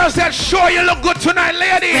to the girls that sure you look good tonight,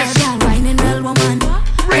 ladies. Girl, whining real woman.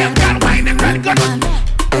 Real girl, whining real good.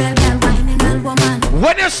 Real girl, whining real woman.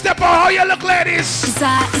 When you step on how you look, ladies. It's a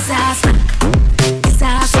snack. It's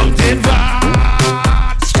a something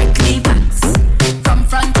bad. Strictly facts. From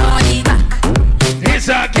front or the back. It's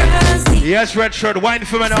a girl. Yes, red shirt, wine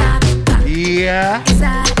for me now. Yeah. It's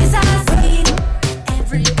a scene.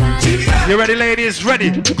 Everybody. You ready, ladies? Ready?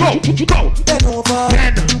 Go, go. Bend over.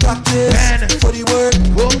 Bend. Practice. For the work.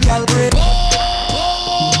 Girl, break.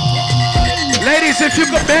 Ladies, if you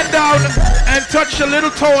could bend down and touch a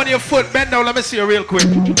little toe on your foot, bend down. Let me see you real quick.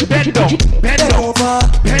 Bend down, bend down,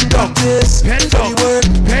 bend down, bend down, bend down,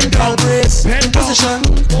 bend down. Position,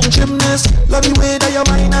 gymnast, love the way that your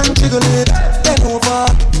mind and jiggle it. Bend over,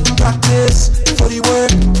 practice for the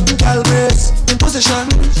work. Girl, brace in position,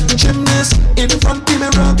 gymnast in front the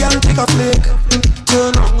mirror. Girl, take a flick.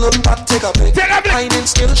 Turn on, look back, take a pic. Finding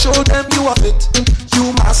skill, show them you are fit.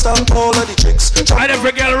 You master all of the tricks. And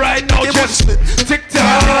every girl right now just tick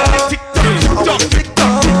tock, tick tock, tick tock, tick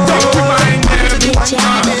tock.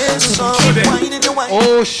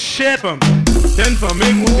 Oh shit! Then from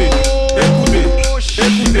oh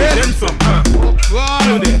shit! Then from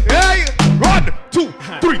hey, 1, 2,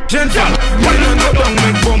 3, gentle. When you know don't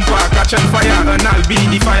make bumper catch on fire, and I'll be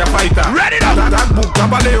the firefighter. Ready now. That book,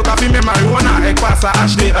 Kabaleo, Kafi, me marijuana, ek pasa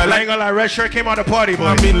Ashley. I ain't gonna lie, Red Shirt came out the party, boy.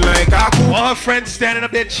 I mean like all her friends standing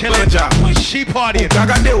up there chilling. She partying.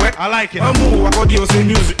 I like it.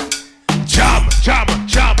 Music. Jump, jump,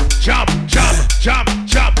 jump, jump, jump, jump,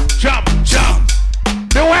 jump, jump, jump.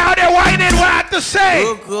 The way how they whining, what I have to say?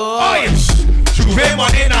 Oh yes. Juve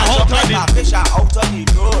money in a hot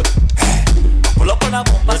road. Pull up on a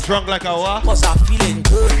bumper. You're drunk like a what? Cause I'm feeling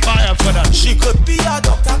good. Fire for that. She could be a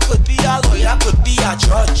doctor, could be a lawyer, could be a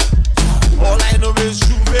judge. All I know is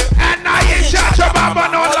Juve. And now you shut your mouth,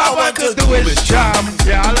 and all I want to do is jump.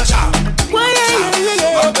 Yeah, let's jump.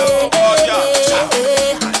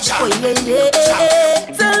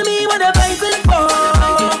 Tell me what they're fighting for,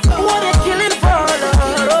 what they're killing for.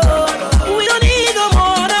 We don't need no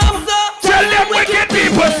more of that. Tell them wicked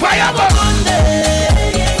people, fire up.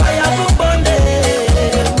 Fire up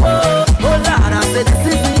Monday. Oh Lord, I said this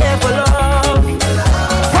is the year for love.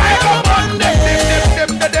 Fire up Monday.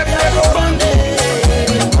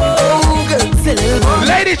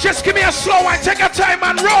 Ladies, just give me a slow one. Take your time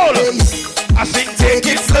and roll. I think take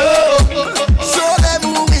it slow. So they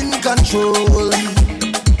move in control.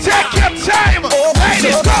 Take your time.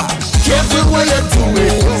 Ladies, go. Careful what you're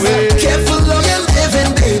doing. Careful how you're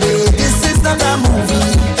living, baby. This is not a movie.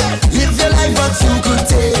 Live your life, but you could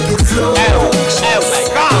take it slow. Oh my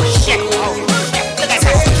God, shit.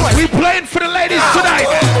 We playing for the ladies tonight.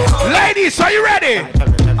 Ladies, are you ready?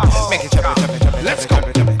 Let's go.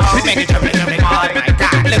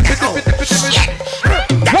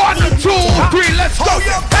 1, 2, 3, let's go.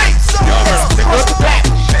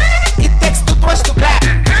 It takes two push to clap.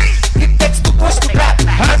 It takes two push to clap.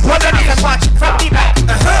 And put it in. Watch it from the back.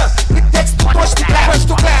 It takes two push to clap. Push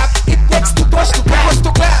to clap. It takes two push to clap. Push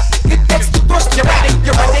to clap. It takes two push to clap.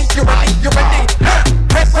 You're ready. You're ready. You're ready.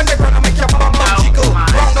 Press when they're gonna make your bum jiggle.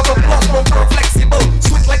 Round of applause, more flexible.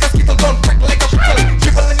 Sweet like a skittle, don't crack like a pickle.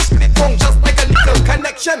 Dribble and you spin it wrong, just like a nickel.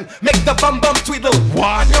 Connection, make the bum twiddle.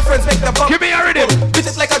 What? And your friends make the bum. Give me a rhythm. Beat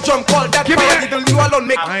it like a drum call. That Give me a rhythm. You alone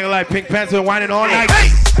make. I ain't gonna lie, Pink Pants been whining all night.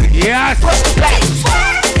 Yes. Push to clap.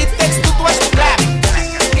 It takes two push to clap.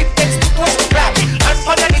 It takes two push to clap. And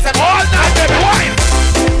underneath and all night, baby, wine.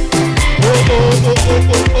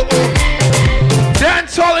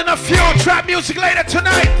 Dance all in a few. Trap music later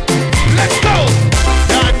tonight. Let's go.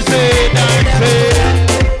 Dancing,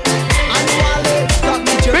 dancing.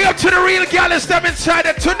 to the real girl is them inside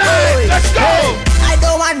it tonight. Let's go. I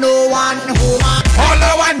don't want no one woman. All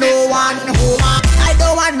I want no one woman. I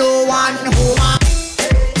don't want no one woman.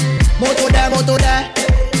 Moto there.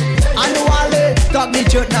 I know all it. Talk me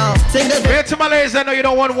truth now. Sing the Wait to my ladies, I know you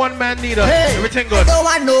don't want one man neither. Hey, everything good. I don't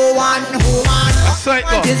want no one woman. That's right,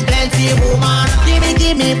 go. This plenty woman. Give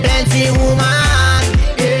me plenty woman.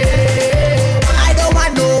 Yeah. I don't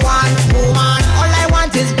want no one woman. All I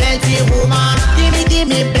want is plenty woman. Give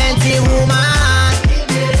me plenty woman.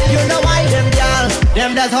 You know why them girl,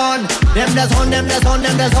 them that's on, them that's on.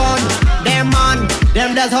 Them man,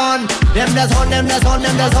 them that's on.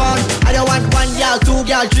 I don't want one girl, two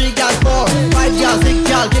girl, three girl, four, five girl, six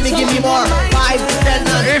girl. Give me more. 5,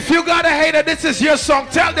 10. If you got a hater, this is your song.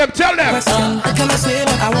 Tell them. I cannot say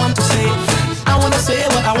what I want to say. I wanna say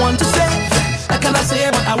what I want to say. I cannot say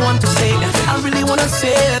what I want to say. I really wanna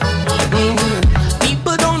say it.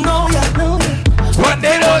 People don't know ya. What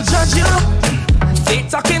they don't judge you. They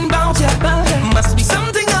talking about ya. Must be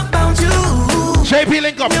something about you. JP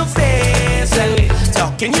link up. Your face and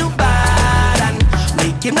talking you bad and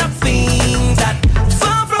making up things that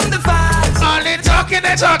far from the facts. Only talking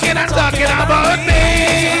about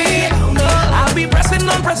me. I'll be pressing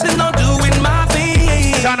on, doing my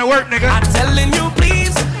thing. Trying to work, nigga. I'm telling you,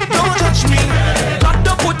 please don't touch me. God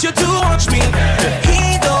don't put you to watch me.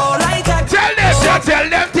 He don't like I tell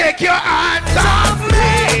them take your hands off me.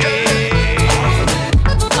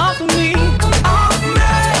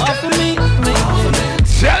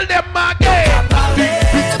 Tell them my game.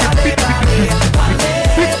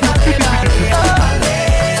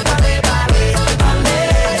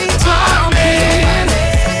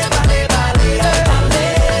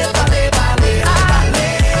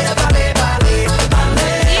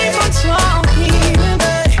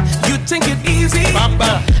 You think it easy?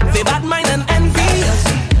 They bad mind and envy.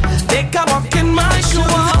 They come up in my shoe.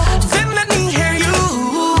 Then let me hear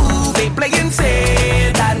you. They playing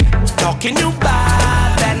Satan, talking you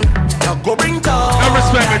bad and go bring talk. No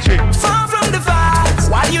respect, Richie. Far from the facts.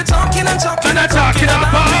 Why you talking about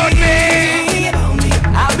me?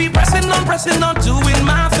 I'll be pressing on, doing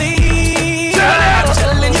my thing. I'm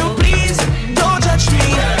telling you, please don't judge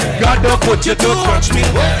me. God don't put you to watch me.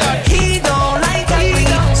 He don't like me,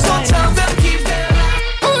 so tell them keep them.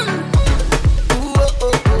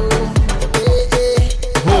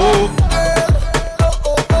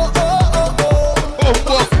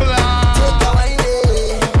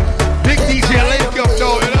 Big DJ, link up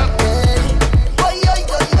though, you know.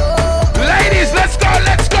 Ladies, let's go.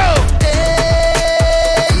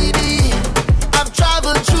 Baby, I've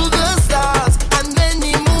traveled through the stars and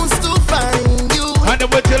many moons to find you. And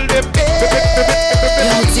we tell them.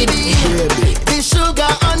 The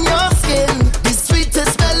sugar on your skin, the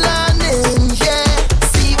sweetest melanin, yeah.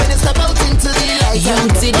 See when you step out into the light. You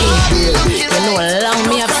know, allow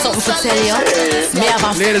me have something to tell you.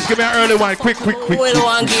 Ladies, give me an early one, quick. Keep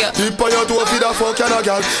on your toe for the fuck and a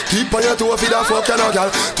gal. Keep on your toe for the fuck and a gal.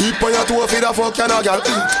 Keep on your toe for the fuck and a gal.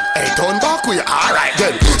 Hey, turn back with you. Alright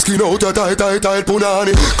then. Skin out your tight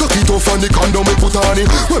punani. Cock it off on the condom me put on it.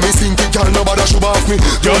 When me sink it, gal, nobody should off me.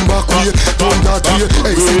 Turn back with you, turn that way.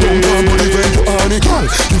 Hey, sit down, calm, but when you on it, gal.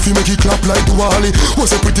 If you make it clap like the wally,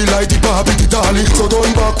 was a pretty like the Barbie, the dolly. So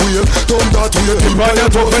turn back with you, turn that way. Keep on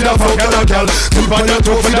your toe for the fuck and a gal. Keep on your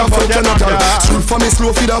toe for the fuck and a gal. Strip for me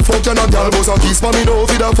slow for the fuck and a gal. Boss a kiss for me no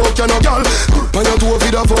for the fuck and a gal. Keep on your toe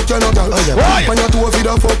for the fuck and a gal. Keep on your toe for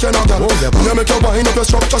the fuck and a gal. When you make your wind up your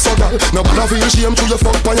structure so gal. Nobody feel shame to your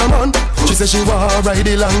fuck by your man. She say she want ride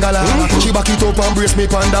the langala. She back it up and brace me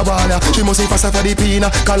panda ball. She must be faster for the pina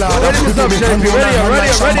colada. Ready.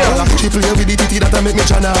 She play with the titty that I make me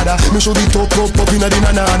chanada. Me show the top up in the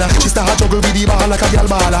nanana. She start juggle with the ball like a gal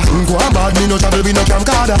bala. Go on bad, me no travel with no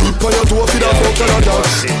camcorder. Keep on your toe for the fuck and a gal.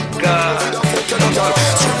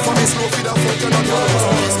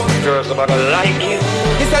 Girls about to like you.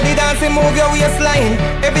 This is the dancing move your waistline.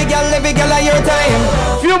 Every girl at your time.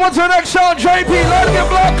 Few months to the next show, JP, let me get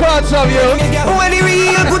blood clots of you. When the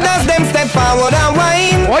real good as them step forward and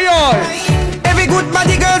whine. Why y'all? Every good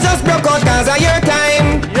body girl just broke out cause of your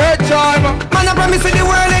time. Your time. Man, I promise you the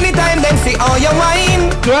world anytime them see all your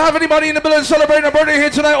wine. Do I have anybody in the building celebrating a birthday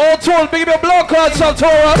here tonight? All told, big up blood clots of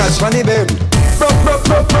Torah. Catch funny babe.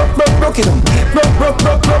 Broke it on.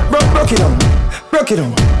 Broke it on. Broke it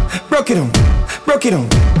on. Broke it on. Broke it on. Broke it on.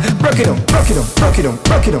 Broke it on. Broke it on.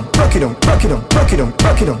 Broke it on. Broke it on. Broke it on.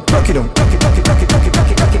 Broke it on. Broke it on. Broke it on.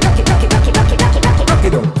 Broke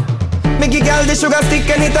it on. Make it girl the sugar stick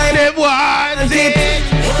anytime they want it.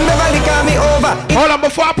 Beverly call me over. Hold on,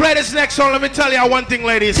 before I play this next song, let me tell you one thing,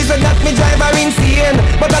 ladies. She said that me drive her insane,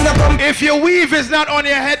 but I'm not come. If your weave is not on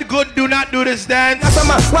your head good, do not do this dance.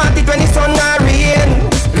 Summer, want it when the sun not rain.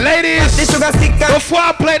 Ladies, the sugar stick before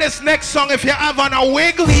I play this next song, if you have on a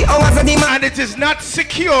wig and it is not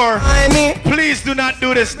secure, please do not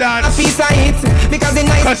do this dance.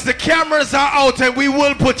 Because the cameras are out and we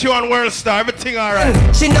will put you on World Star. Everything alright.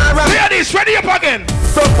 Ladies, ready up again.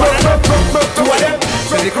 Two of them,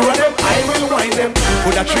 send the crew of them, I will wind them.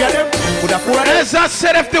 Put a three of them, put a four of them. As I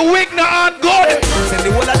said, if the wig not on good, send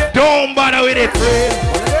the whole of them. Don't bother with it.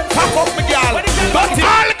 Pack up my girl.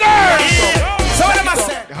 All girls. So what am I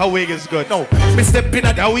saying? Her wig is good. No, me step in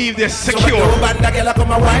at the weave, they're secure. So and the girl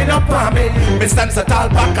come and wind up on me. Me stand so tall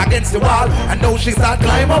back against the wall, and now she start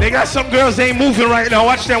climb up. They got some girls ain't moving right now.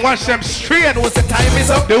 Watch them straight. Once the time is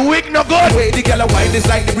up, the wig no good. The way the girl wind is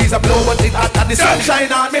like the breeze a blow, but it hot and the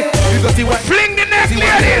sunshine on me. You don't see wine. Fling the neck,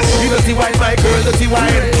 ladies. You don't see wine, my girl. Don't see wine.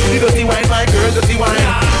 You don't see wine, my girl. Don't see wine.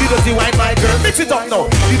 You don't see wine, my girl. Mix it up now.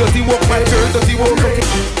 You don't see walk, my girl. Don't see walk.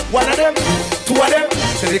 One of them, two of them,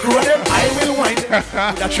 send the crew of them. I will wind them.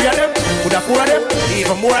 Put a three of them, put a four of them,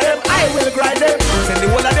 even more of them. I will grind them. Send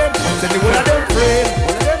the whole of them, send the whole of them.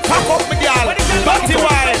 Pack up my girl, dirty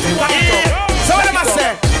wine. So what am I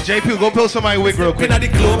saying? JP, go pull some of my wig real quick. You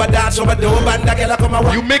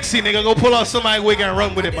mixing, nigga. Go pull out some of my wig and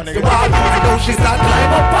run with it, my nigga. She's not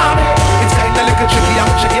climb up on me. It's kinda little tricky.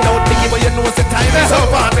 I'm checking out thingy, but you know it's the time is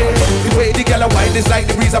up on me. The way the girl wine is like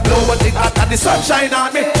the breeze a blow, but it hot and the sunshine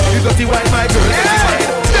on me. You dirty wine, my girl.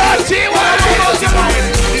 Dirty wine.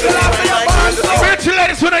 Virtual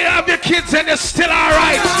ladies, when you have your kids and they're still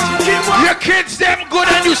alright. Your kids them good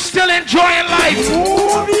and you still enjoying life.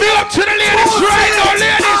 Big up to the ladies right now,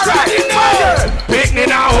 ladies right now. Picking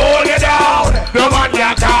now, hold you down. No man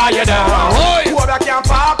can tie you down. Whoever can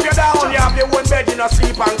pop you down, you have your one bed in a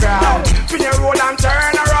sleep and ground. Spin your roll and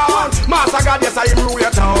turn around. Master God, yes, I rule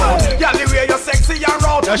your town. Yeah, the way you're sexy and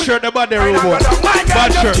round. That's sure the body rule, boy.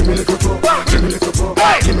 Bad shirt. Give me a little, give me a little,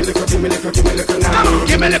 give me a little, give me a little, give me a little now.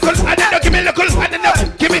 Give me a little, I don't know, give me a little, I don't know,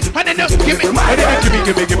 give me, I don't know, give me,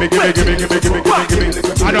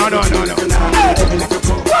 I don't know.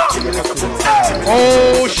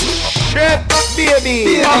 Oh shit,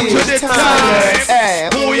 baby, up to the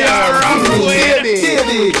time. Who you around with?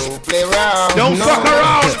 Baby, don't play around. Don't fuck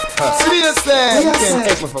around. Seriously, you can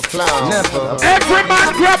take me for clown. Never. Every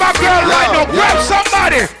man grab a girl right now. Grab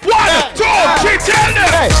somebody. 1, 2, 3, tell them.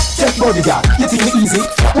 Hey, check body girl, you think me easy?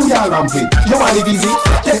 Who you around with? You want it easy?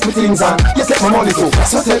 Take me things on, you take my money too.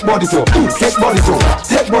 So take body too, take body too.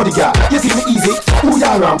 Take body girl, you think me easy? Who you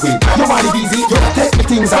around with? You want it easy? You take me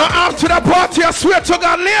things on. Now after the party, I swear to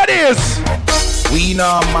God, ladies. We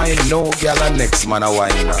not mind no girl and next man a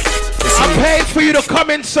wine. I paid for you to come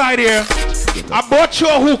inside here. I bought you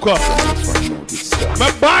a hookah.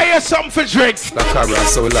 I buy you something for drink. So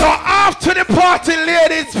after the party,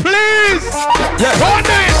 ladies, please. On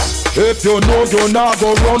this. If you know you're not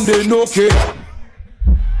gonna run the nookie.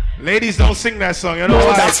 Ladies don't sing that song, you know no,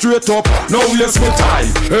 why? That's straight up, no waste my time.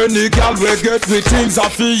 Any girl will get with things I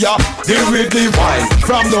feel ya. Deal with the wine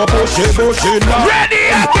from the bushy now.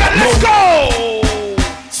 Ready again, let's go!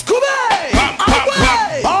 Scooby!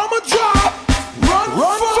 I'm a drop!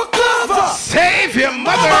 Run for cover! Save your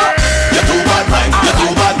mother! You're too bad mind, you're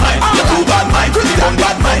too bad mind, you're too bad mind, you're too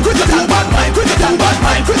bad mind, you're too bad mind, you're too bad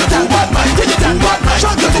mind, you're too bad mind, you're too bad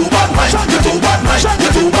mind, you're too bad mind, you're too bad mind,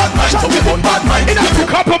 you're too bad mind, so we want bad mind. A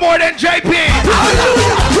couple more than JP. We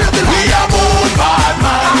are both bad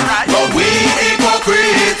man, but we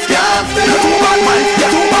hypocrites can't stay. You're too bad mind,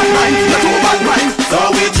 you're too bad mind, you're too bad mind, so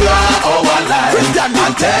we draw our line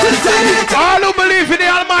and tell it. All who believe in the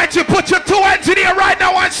Almighty, put your 2 hands in here right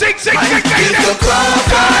now and sing. It's the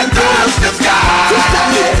crocodile touch the sky.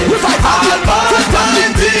 All bad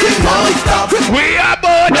mind thing won't stop. We are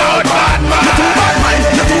born out bad man. You're too bad mind,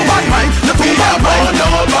 you're too bad mind, you're too bad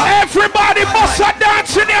mind. Everybody must have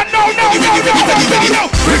dancing here. No.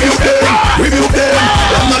 Review them.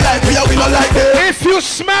 I'm not like me, we not like them. If you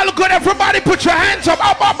smell good, everybody put your hands up.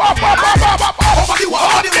 Over the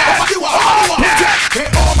wall.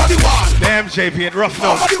 Damn, JP, and rough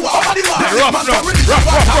now.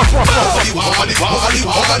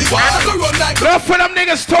 Rough for them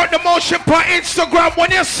niggas start the motion per Instagram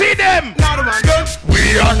when you see them.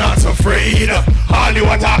 We are not afraid. All you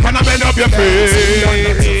attack and I bend up your face.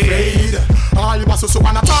 All you also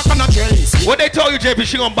wanna talk on a chase. What they told you, JP,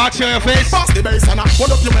 she gonna box you on your face? Box the bass and I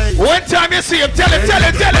hold up your waist. One time you see him, tell him. Do it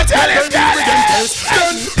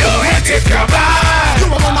if you're bad.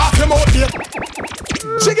 You wanna knock him out here.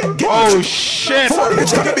 Oh shit.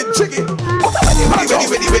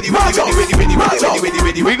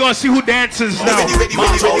 We gonna see who dances now.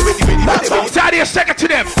 Tidy a second to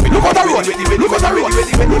them. Look on the road. Look on the road.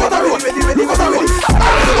 Look on the road. Look on the road.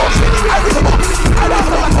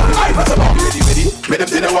 Make them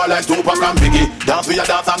see the wall like Tupac and Biggie. Dance for your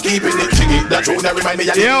dance and keeping it jiggy. That tune that remind me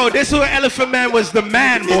of Yo, this who Elephant Man was the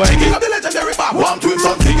man, boy. One to him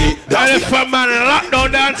son Biggie. Elephant Man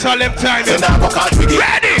lockdown dance all them time.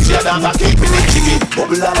 Ready?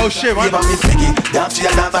 Oh shit, man. Dance for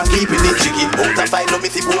your dance and keeping it jiggy.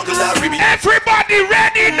 Everybody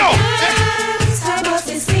ready now?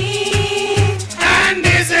 And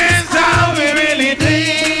this is how we really do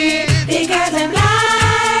it. Because them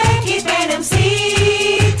like it when them see.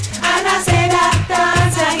 And I say that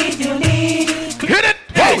dance like it you need. Hit it!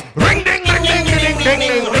 Hey! Ring ding ding ding ding ding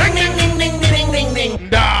ding ring ding ding ding ding ding ding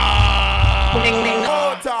da.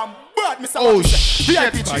 Oh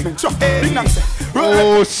shit!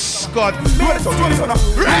 Oh Scott!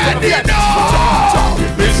 Ready now!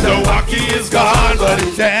 Mr. Wacky is gone, but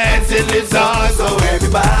his dancing lives on. So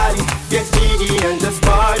everybody get giddy and just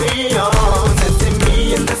party on. Setting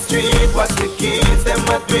me in the street, watch the kids, them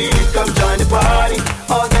a tweet. Come join the party,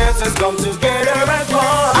 all dancers come together as one.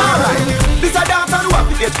 Alright, this a dance and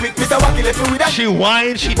Wacky get quick. Mr. Wacky left me with that. She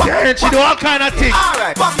whine, she dance, she do all kind of things.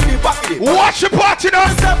 Alright, Wacky it. Watch the party now.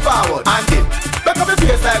 Step forward and dip. Back up your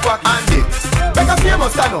face like Wacky and dip. Back up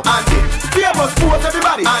famous stand up and dip. Famous pose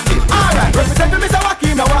everybody and dip. Alright, represent Mr.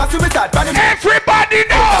 Wacky now. Want to see me start. Everybody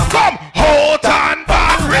now, come, hold on,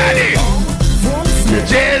 but ready.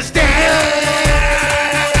 Just dance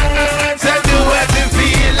and do what you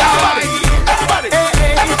feel like. Everybody,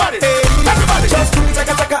 just do it,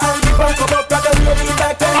 chaka and keep on come up, brother, looking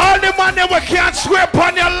like that. All the man that we can't swear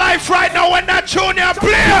upon your life right now when that junior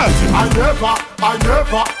player.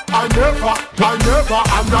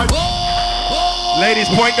 I'm not. Ladies,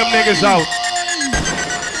 point them niggas out.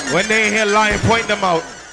 When they ain't here lying, point them out.